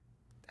ends. Like,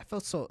 I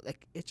felt so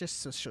like it's just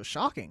so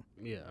shocking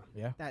Yeah,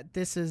 Yeah. that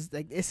this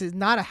is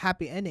not a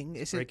happy ending.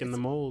 It's breaking the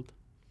mold.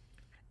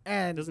 It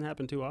and doesn't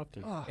happen too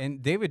often. oh,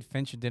 And David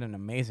Fincher did an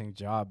amazing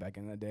job back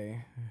in the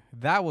day.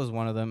 That was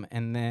one of them.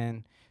 And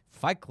then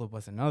Fight Club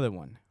was another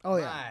one. oh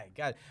yeah, My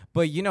God.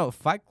 But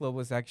Fight Club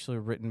was actually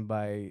written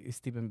by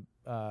Stephen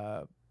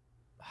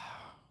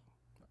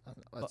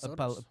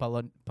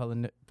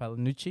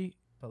Palanucci,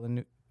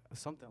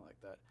 something like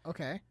that.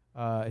 okay.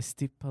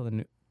 Steve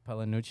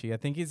Palanucci. I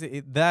think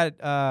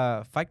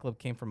that Fight Club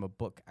came from a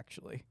book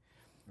actually.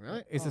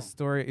 Really? It's Oh. a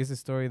story. It's a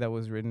story that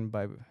was written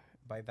by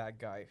that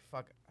guy.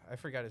 Fuck, I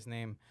forgot his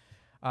name.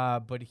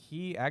 But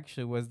he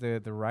actually was the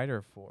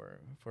writer for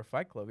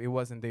Fight Club. It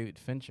wasn't David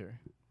Fincher.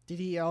 Did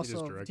he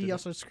also directed it.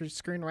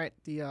 screenwrite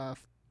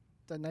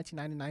the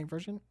 1999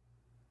 version?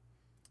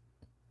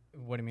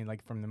 What do you mean,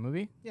 like from the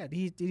movie? Yeah,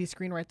 did he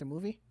screenwrite the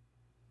movie?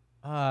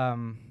 I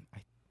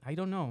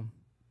don't know.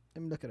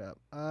 Let me look it up.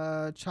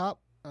 Chuck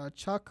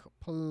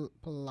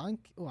Palahniuk.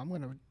 Oh, I'm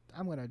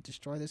gonna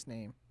destroy this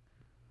name.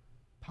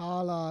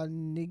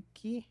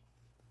 Palahniuk.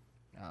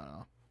 I don't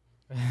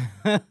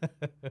know.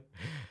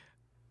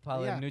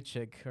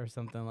 Palahniuk or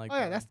something like Oh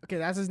that. yeah, that's okay.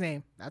 That's his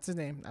name.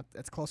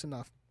 That's close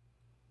enough.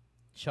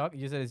 Chuck.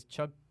 You said it's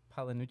Chuck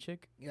Palahniuk.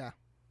 Yeah.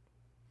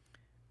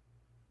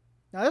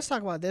 Now let's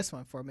talk about this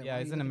one for a minute. Yeah,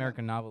 he's an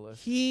American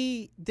novelist.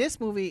 This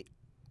movie,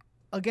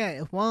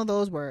 again, it's one of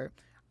those where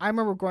I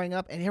remember growing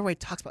up and everybody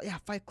talks about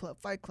Fight Club,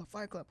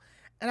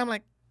 and I'm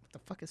like, what the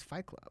fuck is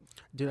Fight Club?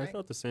 Dude, Right? I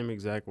felt the same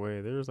exact way.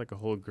 There was like a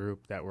whole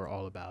group that were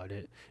all about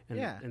it, and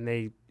Yeah. and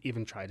they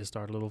even tried to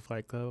start a little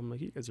fight club. I'm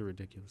like, you guys are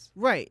ridiculous.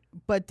 Right,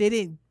 but they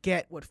didn't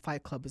get what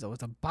Fight Club was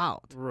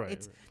about. Right.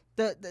 It's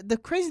the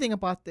crazy thing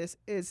about this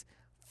is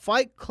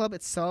Fight Club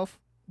itself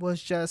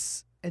was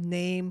just a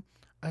name,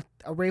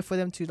 a way for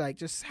them to like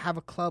just have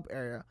a club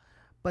area,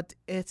 but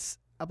it's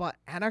about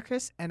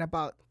anarchists and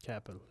about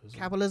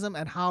capitalism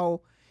and how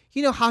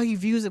how he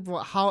views it,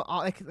 how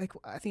like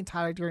I think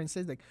Tyler Durden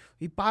says like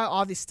we buy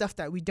all this stuff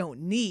that we don't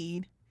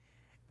need,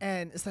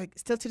 and it's like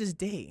still to this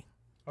day.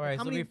 All right,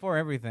 How so many-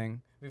 before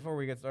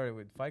we get started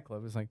with Fight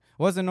Club, it's like,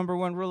 what's the number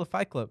one rule of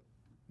Fight Club?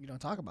 You don't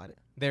talk about it.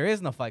 There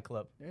is no Fight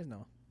Club. There is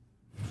no.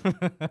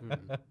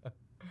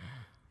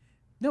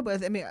 No,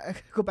 but I mean, I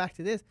go back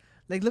to this.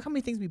 Like, look how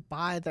many things we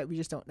buy that we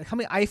just don't. Like, how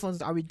many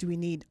iPhones do we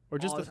need? Or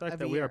just the fact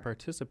that we are part.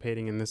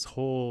 participating in this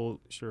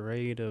whole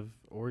charade of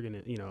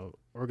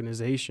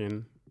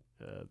organization,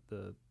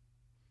 the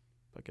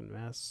fucking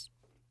mass.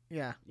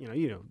 Yeah.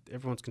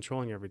 Everyone's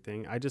controlling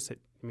everything. I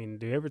mean,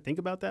 do you ever think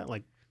about that?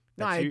 Like,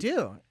 No, that's I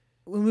do.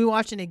 When we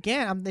watch it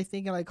again, I'm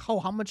thinking like, oh,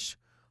 how much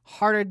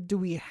harder do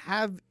we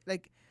have?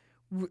 Like,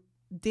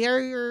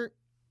 they're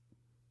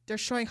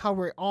showing how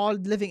we're all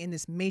living in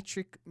this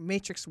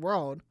matrix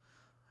world.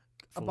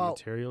 full about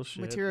material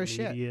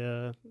shit,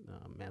 media,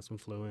 mass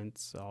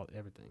influence,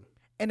 everything.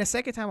 And the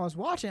second time I was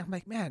watching, I'm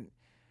like, man,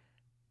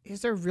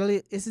 is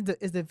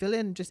the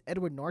villain just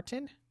Edward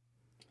Norton?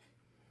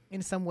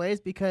 In some ways,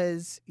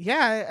 because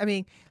I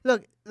mean,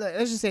 look,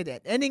 let's just say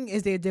that ending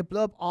is they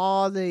blow up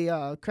all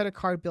the credit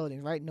card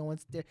buildings, right? No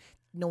one's there,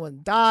 no one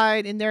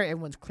died in there,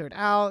 everyone's cleared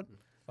out.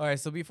 All right,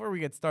 so before we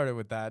get started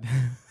with that,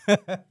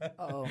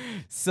 Uh-oh.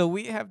 so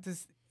we have to,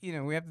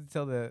 we have to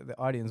tell the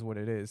audience what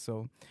it is.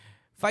 So,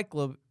 Fight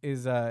Club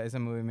is a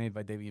movie made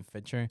by David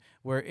Fincher,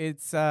 where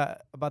it's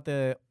about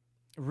the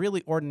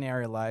really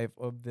ordinary life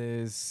of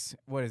this,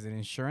 what is it,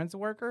 insurance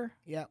worker?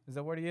 Yeah. Is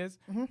that what he is?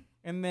 Mm-hmm.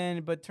 And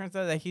then, but turns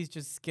out that he's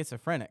just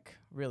schizophrenic.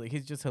 Really,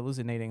 he's just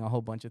hallucinating a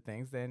whole bunch of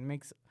things. Then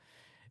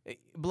it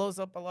blows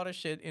up a lot of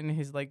shit in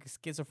his like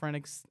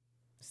schizophrenic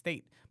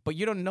state. But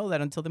you don't know that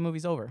until the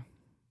movie's over.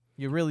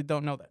 You really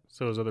don't know that.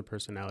 So his other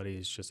personality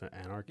is just an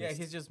anarchist. Yeah,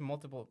 he's just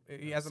multiple.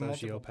 He has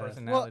multiple Sociopath.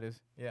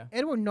 personalities. Yeah.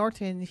 Edward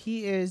Norton,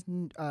 he is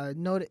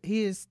noted.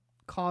 He is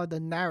called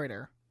the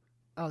narrator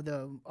of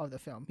the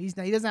film. He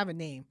doesn't have a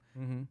name,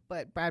 Mm-hmm.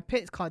 but Brad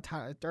Pitt is called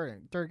Tyler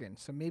Durden.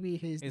 So maybe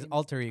his His name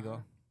alter is ego.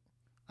 Tyler.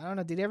 I don't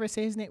know. Did he ever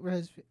say his name?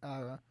 His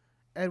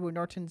Edward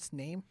Norton's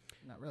name?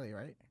 Not really,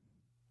 right?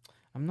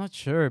 I'm not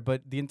sure,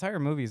 but the entire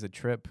movie is a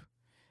trip.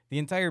 The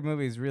entire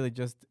movie is really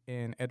just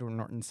in Edward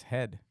Norton's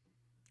head.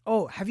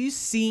 Oh, have you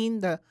seen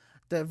the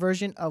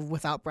version of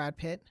without Brad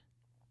Pitt?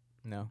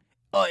 No.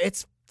 Oh,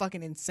 it's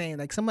fucking insane.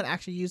 Like someone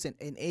actually used an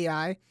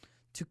AI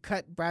to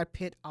cut Brad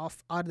Pitt out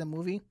of the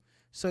movie.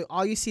 So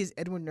all you see is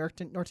Edward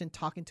Norton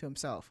talking to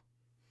himself.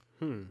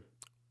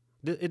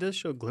 It does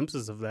show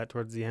glimpses of that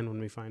towards the end when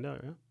we find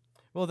out, yeah?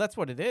 Well, that's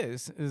what it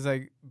is. It's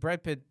like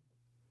Brad Pitt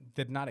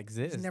did not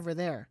exist. He's never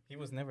there. He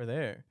was never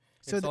there.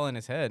 So It's all in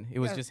his head. It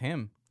was just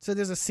him. So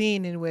there's a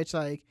scene in which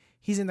like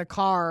he's in the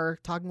car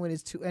talking with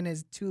his two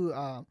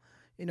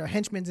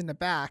henchmen in the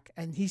back,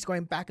 and he's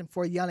going back and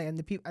forth yelling, and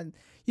the people, and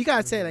you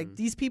gotta say like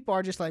these people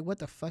are just like, what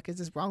the fuck is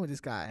this wrong with this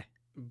guy?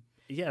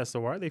 Yeah, so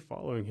why are they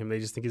following him? They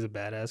just think he's a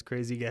badass,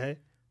 crazy guy?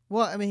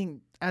 Well, I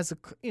mean,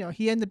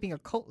 he ended up being a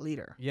cult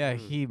leader. Yeah,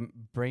 he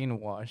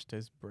brainwashed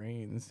his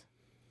brains.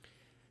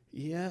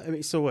 Yeah, I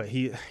mean, so what?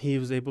 He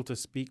was able to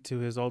speak to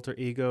his alter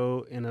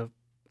ego in a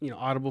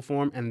audible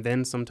form, and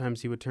then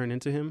sometimes he would turn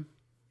into him.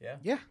 Yeah.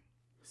 Yeah.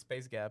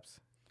 Space gaps,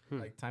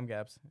 like time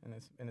gaps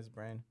in his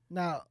brain.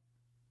 Now,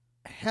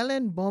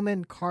 Helen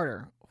Bowman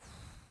Carter,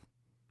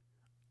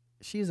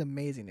 she's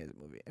amazing in this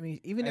movie. I mean,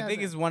 even I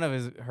think it's one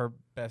of her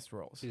best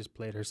roles. She just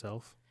played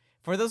herself.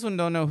 For those who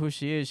don't know who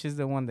she is, she's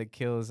the one that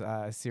kills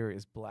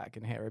Sirius Black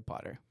in Harry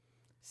Potter.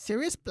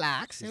 Sirius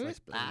Black, She's like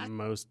Black,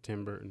 most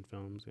Tim Burton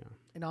films, yeah.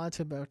 and all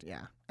to about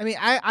I mean,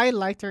 I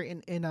liked her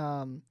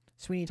in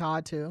Sweeney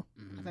Todd too.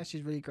 I thought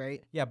she's really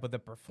great. Yeah, but the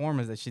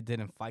performance that she did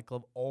in Fight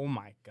Club, oh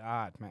my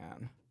god,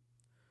 man.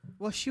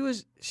 Well, she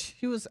was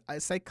a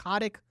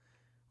psychotic.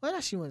 Well,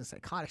 not she wasn't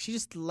psychotic. She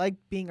just liked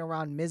being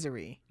around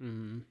misery,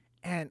 Mm-hmm.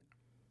 and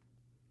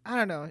I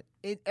don't know.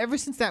 ever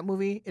since that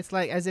movie, it's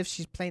like as if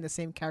she's playing the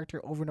same character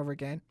over and over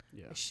again.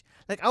 Yeah.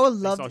 Like I would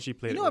love. That's all she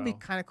played You know, it it'd be well.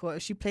 kind of cool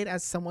if she played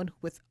as someone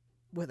with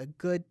a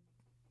good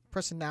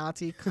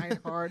personality, kind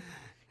heart.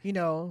 You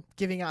know,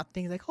 giving out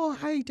things like, "Oh,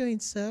 how are you doing,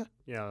 sir?"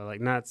 Yeah,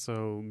 like not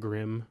so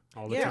grim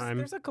all the Yeah, time.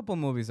 There's a couple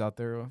movies out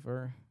there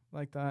for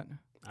like that.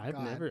 I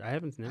haven't God. never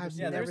I've seen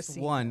Yeah, never there's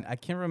seen one. that. I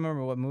can't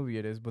remember what movie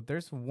it is, but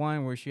there's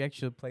one where she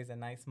actually plays a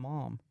nice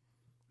mom.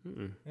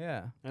 Mm-mm.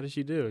 Yeah. How does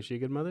she do? Is she a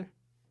good mother?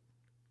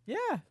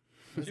 Yeah.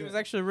 She was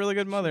actually a really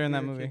good mother in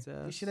that movie.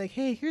 She's like,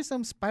 "Hey, here's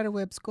some spider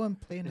webs. Go and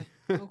play in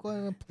the go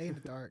and play in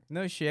the dark."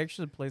 No, she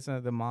actually plays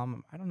the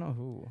mom. I don't know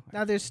who.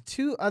 Now, there's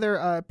two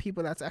other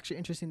people that's actually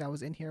interesting that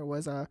was in here.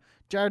 Was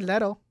Jared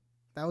Leto.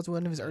 That was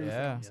one of his early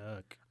Yeah. films.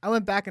 Yuck. I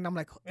went back and I'm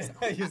like,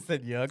 You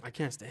said yuck. I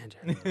can't stand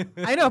her.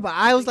 I know, but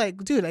I was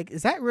like, dude, like,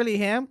 is that really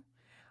him?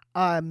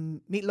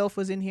 Meatloaf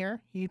was in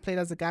here. He played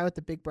as the guy with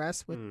the big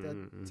breasts. With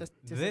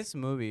This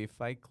movie,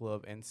 Fight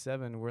Club, and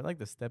Seven were like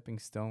the stepping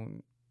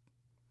stone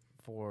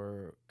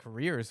for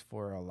careers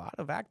for a lot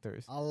of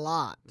actors. a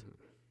lot.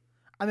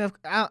 I mean,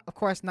 of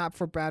course, not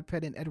for Brad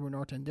Pitt and Edward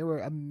Norton. They were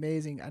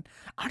amazing. And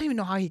I don't even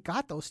know how he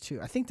got those two.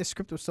 I think the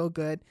script was so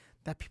good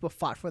that people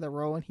fought for the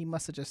role, and he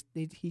must have just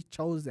he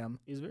chose them.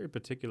 He's very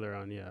particular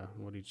on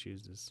what he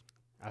chooses.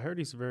 I heard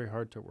he's very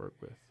hard to work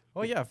with.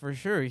 Oh yeah, for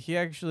sure.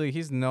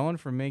 He's known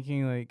for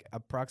making like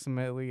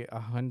approximately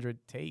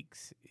 100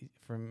 takes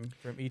from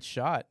each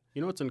shot.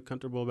 You know what's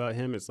uncomfortable about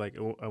him? It's like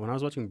when I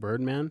was watching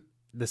Birdman,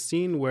 the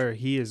scene where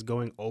he is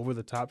going over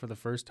the top for the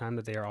first time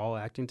that they are all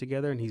acting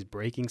together and he's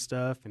breaking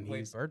stuff and Wait,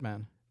 he's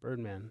Birdman.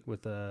 Birdman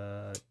with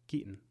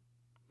Keaton,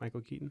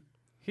 Michael Keaton.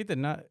 He did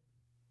not.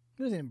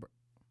 He was in.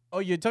 Oh,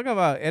 you're talking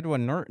about Edward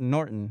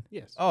Norton.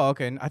 Yes. Oh,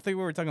 okay. I think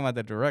we were talking about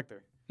the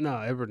director. No,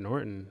 Edward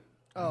Norton.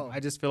 Oh. I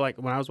just feel like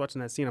when I was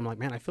watching that scene, I'm like,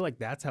 man, I feel like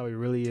that's how he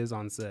really is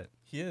on set.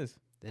 He is.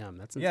 Damn,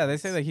 that's Yeah, they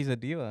intense. say that he's a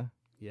diva.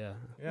 Yeah.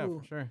 Yeah, Who?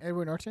 for sure.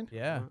 Edward Norton.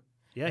 Yeah.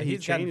 Yeah, Like, he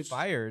he's gotten changed.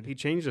 fired. He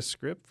changed the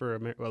script for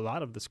a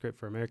lot of the script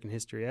for American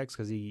History X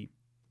because he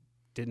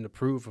didn't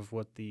approve of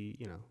what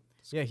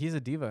Yeah, he's a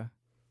diva.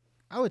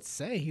 I would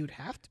say he would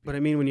have to be. But I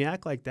mean, when you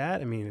act like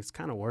that, I mean, it's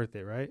kind of worth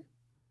it, right?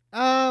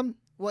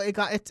 Well, it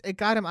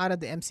got him out of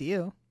the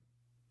MCU.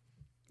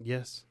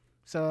 Yes.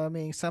 So I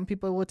mean, some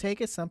people will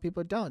take it, some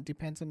people don't.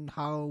 Depends on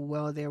how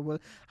well they're will.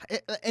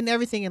 And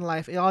everything in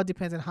life, it all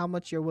depends on how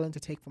much you're willing to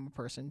take from a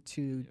person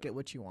to get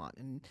what you want.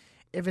 And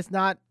if it's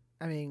not,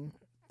 I mean,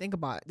 think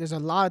about it. There's a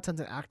lot of tons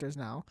of actors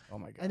now, Oh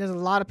my god. and there's a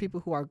lot of people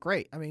who are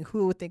great. I mean,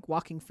 who would think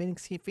Walking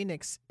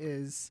Phoenix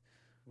is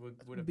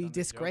Would be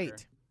this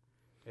great?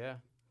 Yeah.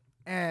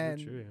 And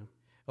True, yeah.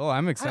 Oh,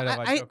 I'm excited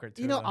about I- Joker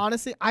too. you know, though.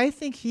 honestly, I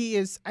think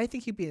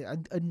he'd be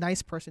a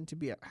nice person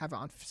to have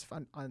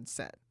on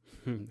set.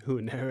 Who?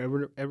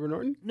 Edward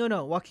Norton?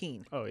 No,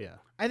 Joaquin. Oh yeah.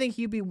 I think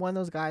he'd be one of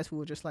those guys who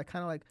would just like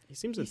kind of like He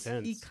seems he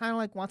intense. kind of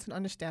like wants to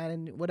understand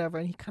and whatever,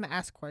 and he kind of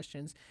asks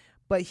questions,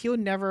 but he'll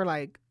never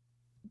like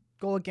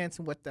go against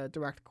what the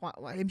director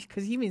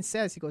because he even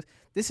says, he goes,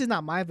 "This is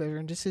not my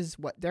vision. This is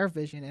what their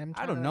vision." And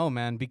I don't know,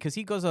 man, because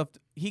he goes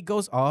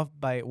off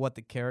by what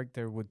the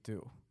character would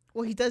do.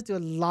 Well, he does do a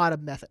lot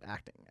of method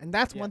acting, and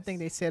that's one thing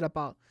Yes. they said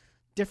about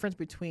difference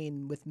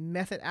between with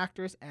method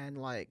actors and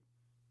like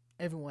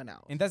everyone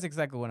else. And that's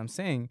exactly what I'm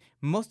saying.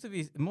 Most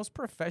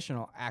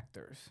professional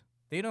actors,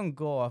 they don't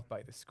go off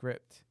by the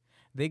script.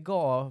 They go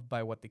off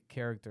by what the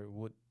character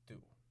would do.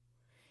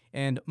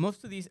 And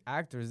most of these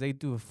actors, they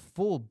do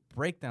full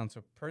breakdowns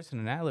of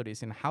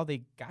personalities and how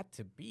they got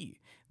to be.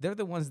 They're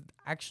the ones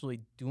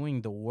actually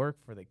doing the work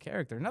for the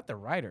character, not the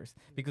writers,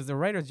 because the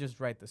writers just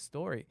write the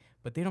story,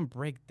 but they don't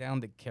break down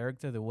the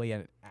character the way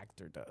an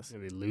actor does. Yeah,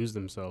 they lose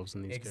themselves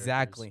in these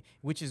Exactly,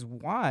 which is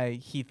why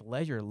Heath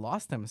Ledger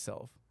lost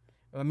himself.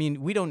 I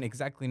mean, we don't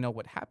exactly know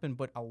what happened,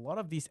 but a lot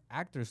of these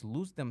actors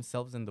lose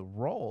themselves in the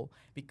role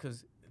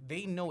because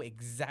they know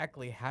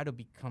exactly how to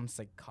become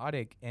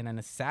psychotic and an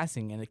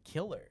assassin and a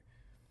killer.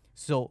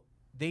 So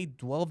they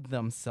dwelled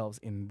themselves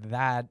in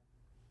that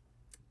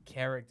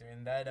character,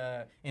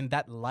 in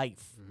that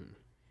life. Mm-hmm.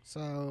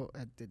 So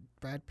did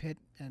Brad Pitt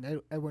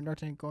and Edward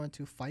Norton go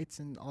into fights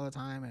and all the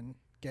time and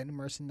get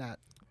immersed in that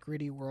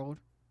gritty world?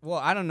 Well,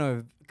 I don't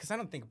know, because I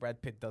don't think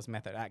Brad Pitt does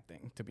method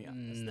acting, to be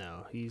characters. honest.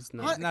 No, he's Huh,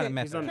 not. Not a okay,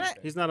 method actor.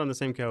 He's not on the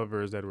same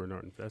caliber as Edward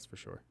Norton. That's for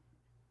sure.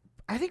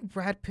 I think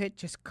Brad Pitt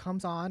just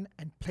comes on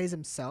and plays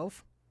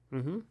himself,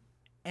 Mm-hmm.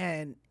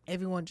 and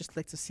everyone just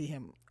likes to see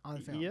him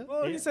on film. Yeah.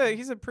 Well, he's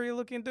a pretty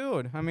looking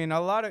dude. I mean,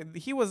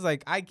 he was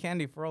like eye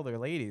candy for all the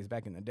ladies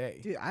back in the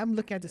day. Dude, I'm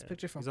looking at this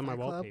picture from he's on my Fight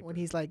Club wallpaper. when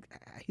he's like,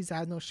 he's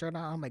had no shirt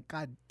on. I'm like,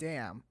 God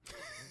damn.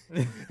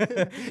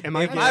 Am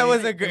I If gay? I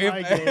was a Am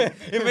I gay?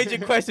 it made you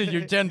question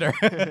your gender.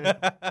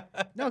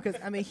 No,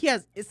 because I mean, he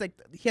has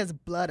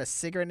blood, a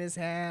cigarette in his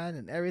hand,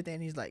 and everything.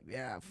 And he's like,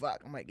 yeah,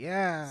 fuck. I'm like,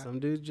 yeah. Some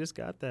dudes just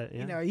got that. Yeah.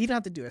 You know, you don't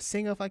have to do a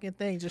single fucking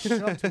thing. Just show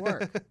up to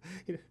work.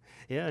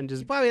 Yeah, and just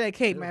He's probably like,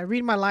 hey man,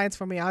 read my lines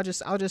for me. I'll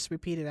just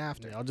repeat it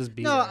after. I'll just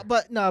be No, there.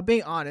 but no,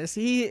 being honest,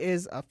 he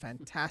is a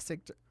fantastic.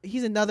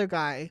 He's another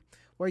guy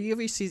where you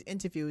ever see his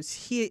interviews,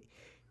 he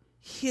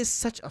is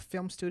such a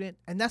film student,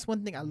 and that's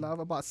one thing I love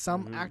about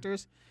some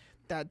actors.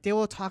 that they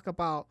will talk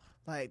about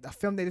like the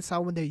film they saw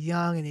when they're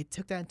young, and they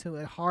took that into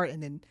their heart,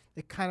 and then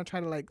they kind of try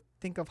to like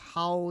think of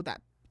how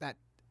that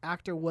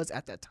actor was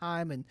at that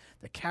time and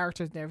the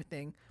characters and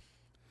everything.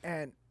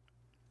 And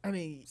I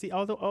mean, see,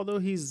 although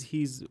he's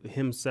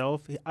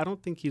himself, I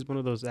don't think he's one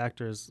of those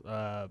actors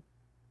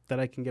that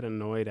I can get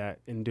annoyed at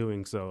in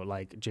doing so,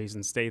 like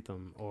Jason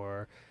Statham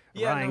or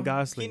Ryan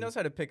Gosling. He knows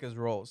how to pick his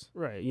roles.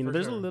 Right. You know,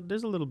 there's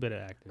a little bit of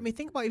acting. I mean,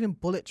 think about even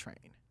Bullet Train.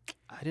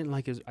 I didn't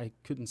like I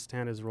couldn't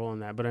stand his role in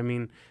that. But I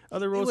mean,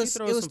 other roles, It he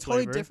throws was some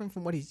totally flavor. different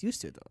from what he's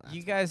used to, though.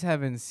 You guys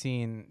haven't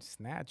seen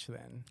Snatch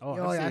then? Oh, Oh,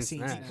 yeah, I've I've seen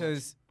seen Snatch.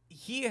 Because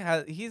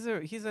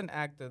he's an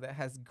actor that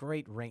has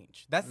great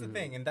range. That's the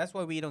thing, and that's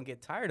why we don't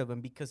get tired of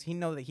him, because he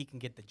knows that he can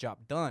get the job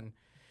done.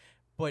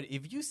 But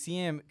if you see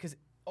him, because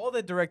all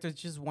the directors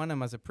just want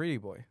him as a pretty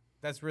boy.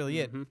 That's really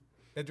it.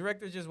 The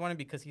directors just want him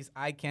because he's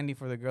eye candy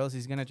for the girls.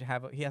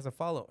 He has a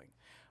following.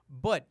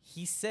 But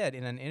he said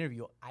in an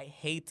interview, I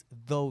hate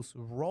those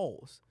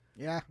roles.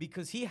 Yeah.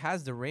 Because he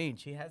has the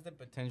range. He has the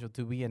potential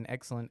to be an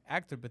excellent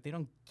actor, but they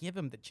don't give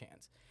him the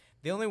chance.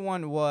 The only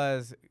one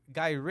was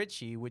Guy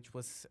Ritchie, which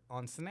was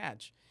on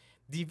Snatch.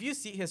 If you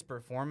see his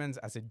performance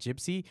as a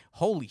gypsy,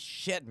 holy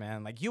shit,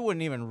 man. Like, you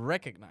wouldn't even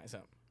recognize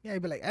him. Yeah,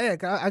 he'd be like, hey,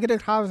 I get a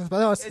house. You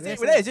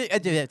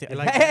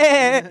like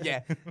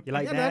yeah. You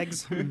like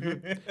Dags?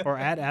 Or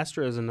Ad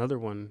Astra is another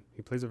one.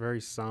 He plays a very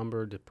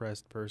somber,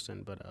 depressed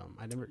person, but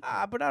I never.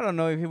 But I don't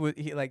know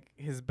if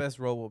his best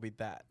role will be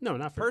that. No,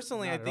 not for,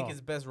 personally. not I at think all.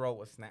 his best role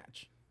was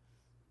Snatch.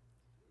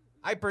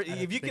 have If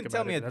you to think can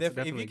tell about me it, a but that's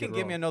different, if definitely you a can good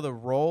give me role. another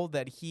role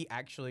that he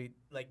actually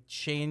like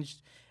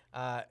changed,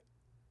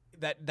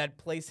 that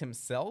plays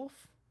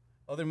himself,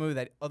 other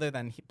movie other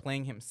than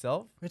playing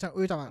himself. We're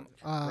talking about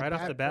Right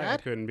off the bat, I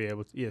Brad? couldn't be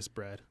able to. Yes,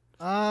 Brad.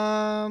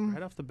 Um,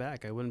 Right off the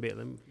back, I wouldn't be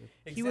able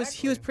to. he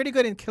was pretty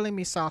good in Killing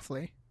Me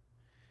Softly,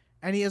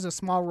 and he has a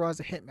small role as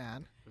a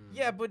hitman.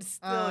 Yeah, but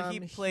still, he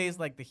plays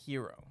like the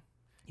hero.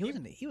 He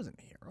wasn't a hero.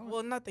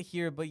 Well, not the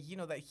hero, but you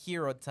know that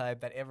hero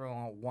type that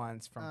everyone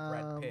wants from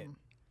Brad Pitt.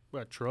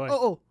 What, Troy?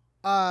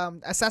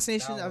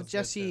 Assassination That of was good,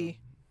 Jesse.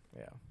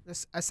 Yeah.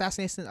 This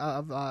assassination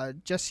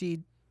of Jesse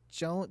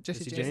Jones.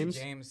 Jesse Jesse James.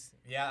 James?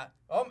 Yeah.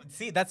 Oh,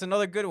 see, that's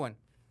another good one.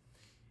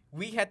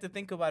 We had to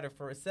think about it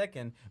for a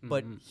second,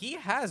 but he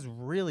has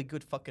really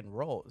good fucking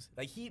roles.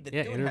 Like the dude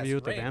Interview has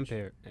with the range.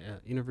 Vampire.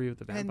 Interview with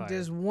the Vampire. And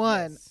there's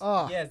one. Yes.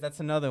 Oh, Yes, that's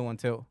another one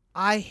too.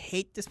 I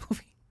hate this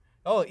movie.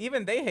 Oh,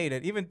 even they hate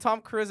it. Even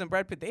Tom Cruise and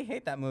Brad Pitt, they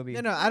hate that movie.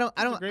 No, I don't.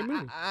 a great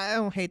movie. I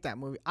don't hate that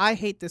movie. I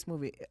hate this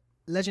movie,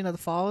 Legend of the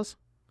Falls.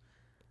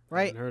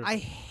 Right. heard of I it.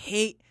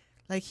 hate.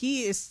 Like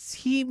he's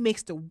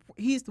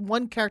the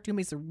one character who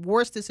makes the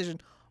worst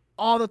decision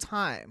all the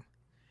time.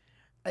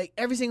 Like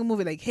every single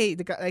movie, like hey,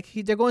 the guy,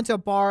 they're going to a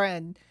bar,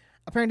 and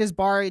apparently this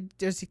bar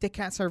they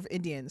can't serve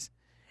Indians,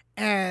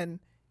 and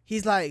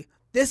he's like,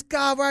 this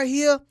guy right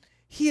here,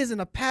 he is an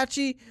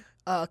Apache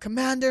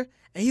commander,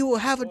 and he will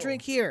have a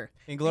drink here.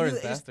 Inglourious And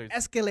he just Bastards.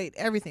 escalate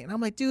everything, and I'm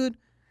like, dude,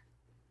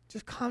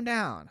 just calm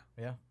down.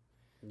 Yeah.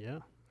 Yeah.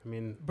 I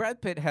mean,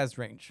 Brad Pitt has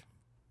range,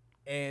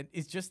 and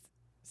it's just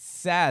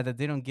sad that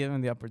they don't give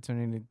him the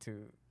opportunity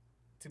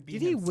to be.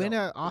 Did he win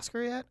himself. an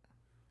Oscar yet?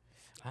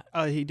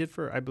 he did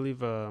for, I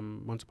believe,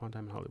 Once Upon a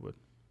Time in Hollywood.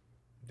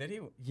 Did he?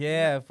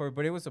 Yeah,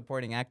 but it was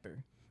supporting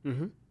actor.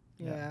 Mm-hmm.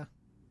 Yeah.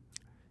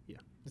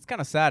 It's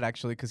kind of sad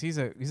actually, because he's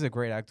a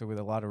great actor with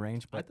a lot of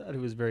range. I But thought he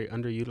was very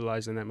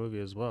underutilized in that movie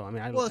as well. I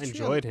mean, I Well,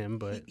 enjoyed him,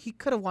 but he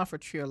could have won for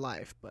Tree of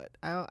Life, but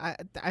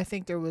I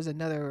think there was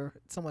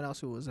someone else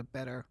who was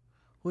who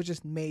was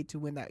just made to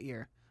win that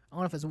year. I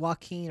don't know if it's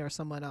Joaquin or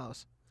someone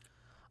else.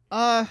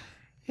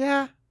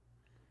 Yeah,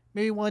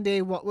 maybe one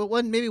day.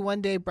 Maybe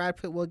one day Brad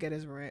Pitt will get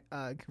his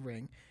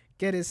ring,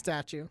 get his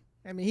statue.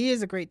 I mean, he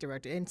is a great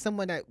director and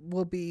someone that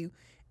will be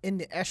in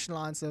the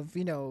echelons of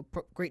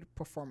great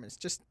performance.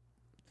 Just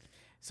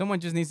someone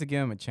just needs to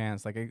give him a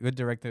chance, like a good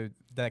director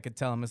that could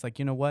tell him, it's like,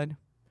 you know what,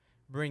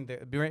 bring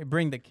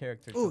the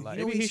character to Ooh, life.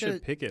 you know maybe we he should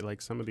should- pick it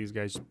like some of these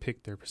guys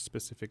pick their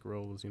specific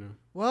roles, you know.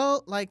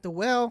 well, like The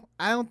Whale.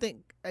 I don't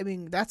think. I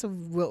mean, that's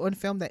one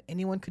film that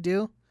anyone could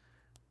do.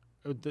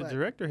 The But-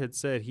 director had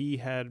said he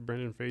had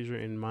Brendan Fraser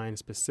in mind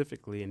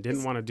specifically and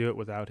didn't want to do it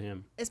without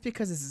him. It's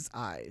because it's his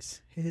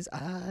eyes. His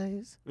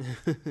eyes.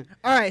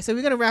 All right, so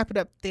we're gonna wrap it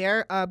up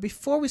there.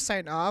 Before we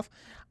sign off,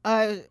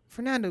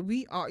 Fernando,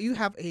 you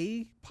have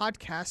a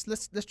podcast.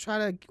 Let's try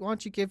to. Why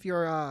don't you give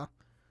your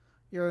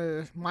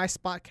My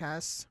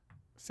Spotcast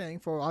saying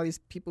for all these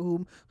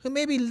people who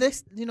maybe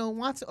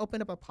wants to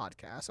open up a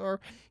podcast or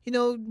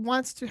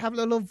wants to have a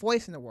little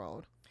voice in the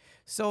world.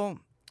 So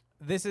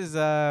this is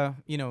the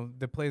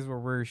place where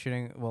we're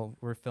shooting. Well,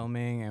 we're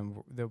filming,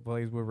 and the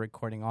place we're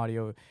recording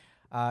audio.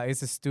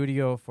 It's a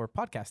studio for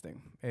podcasting.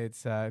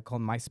 It's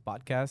called My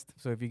Spotcast.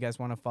 So if you guys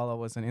want to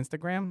follow us on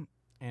Instagram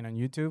and on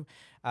YouTube,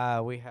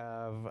 we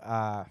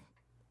have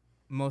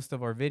most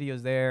of our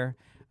videos there.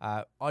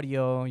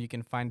 Audio, you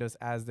can find us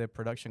as the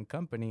production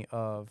company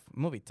of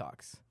Movie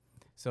Talks.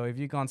 So if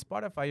you go on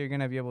Spotify, you're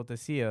going to be able to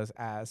see us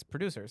as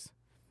producers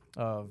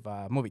of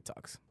Movie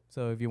Talks.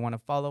 So if you want to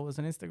follow us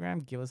on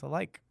Instagram, give us a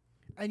like.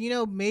 And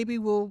maybe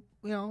we'll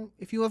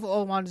if you ever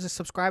all wanted to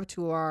subscribe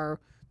to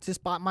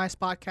my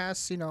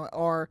Spotcasts,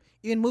 or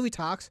even movie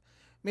talks,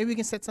 maybe we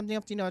can set something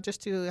up,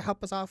 just to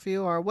help us out for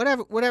you, or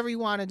whatever you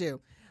want to do.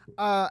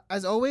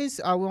 As always,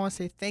 we want to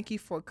say thank you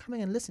for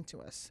coming and listening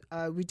to us.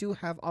 We do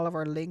have all of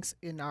our links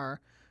in our,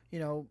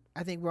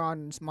 I think we're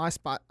on on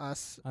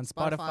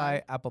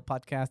Spotify, Apple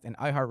Podcast, and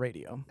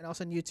iHeartRadio, and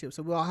also on YouTube.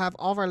 So we'll have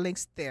all of our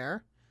links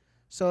there.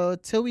 So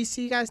till we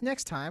see you guys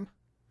next time,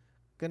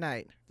 good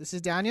night. This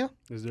is Daniel.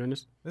 This is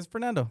Ernest. This is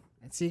Fernando.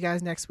 And see you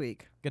guys next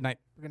week. Good night.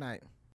 Good night.